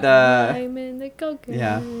 Not Lime in the coconut.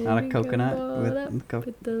 yeah, not a we coconut can with roll up, co-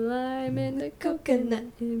 put the lime in the Coconut. coconut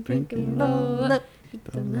and Drink drink and and roll Roll up. up. Put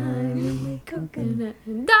the lime in the coconut.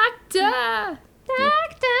 Doctor!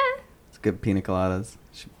 Doctor! It's good pina coladas.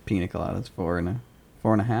 Pina coladas 4.5.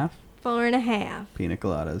 4.5. Pina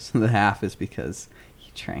coladas. The half is because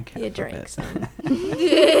you drank half You of drank it. some.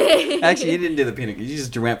 Actually, you didn't do the pina. You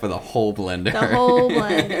just went for the whole blender. The whole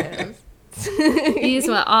blenders. You just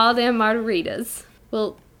want all them margaritas.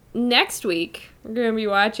 Well, next week, we're going to be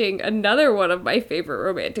watching another one of my favorite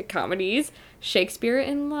romantic comedies, Shakespeare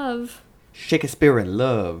in Love. Shakespeare in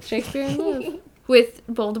Love. Shakespeare in Love. With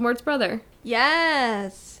Voldemort's brother,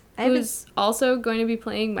 Yes. I haven't- who's also going to be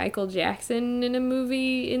playing Michael Jackson in a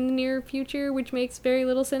movie in the near future, which makes very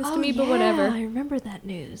little sense to me, but whatever. I remember that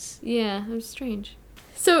news. Yeah, it was strange.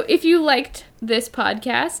 So if you liked this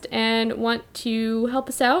podcast and want to help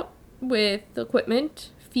us out with equipment,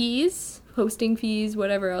 fees, hosting fees,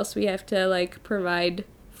 whatever else we have to like provide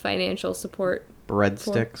financial support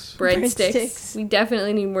Breadsticks. breadsticks. Breadsticks. We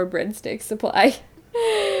definitely need more breadstick supply.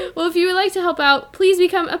 Well, if you would like to help out, please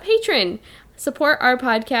become a patron. Support our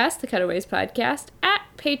podcast, The Cutaways Podcast, at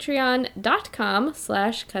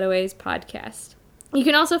patreon.com/cutawayspodcast. You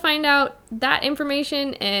can also find out that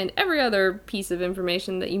information and every other piece of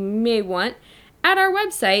information that you may want at our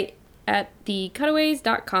website at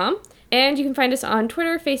thecutaways.com. And you can find us on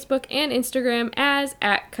Twitter, Facebook, and Instagram as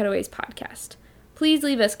at Cutaways Podcast. Please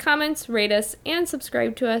leave us comments, rate us, and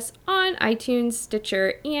subscribe to us on iTunes,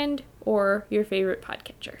 Stitcher, and or your favorite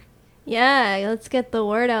podcatcher. Yeah, let's get the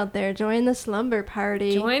word out there. Join the slumber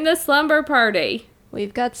party. Join the slumber party.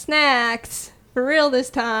 We've got snacks. For real this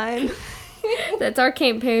time. That's our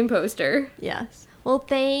campaign poster. Yes. Well,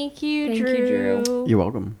 thank you, Thank you, Drew. Drew. You're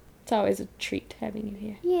welcome. It's always a treat having you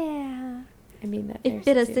here. Yeah. I mean that. It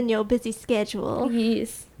fit us in your busy schedule.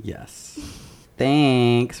 Yes. Yes.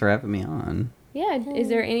 Thanks for having me on. Yeah. Is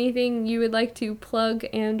there anything you would like to plug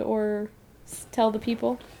and or tell the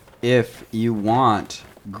people? If you want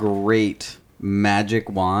great magic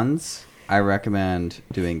wands, I recommend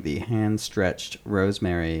doing the hand-stretched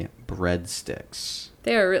rosemary breadsticks.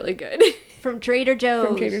 They are really good. From Trader Joe's.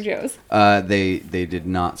 From Trader Joe's. They did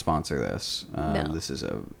not sponsor this. No. This is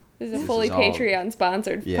a This is a This fully is all- Patreon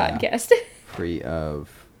sponsored Yeah. podcast. free of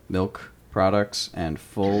milk products and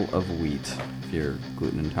full of wheat. If you're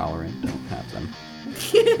gluten intolerant, don't have them.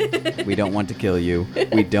 We don't want to kill you.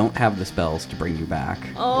 We don't have the spells to bring you back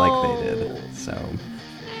like they did. So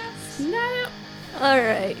No. All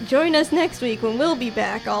right. Join us next week when we'll be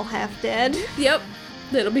back all half dead. Yep.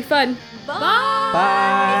 It'll be fun. Bye.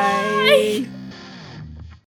 bye.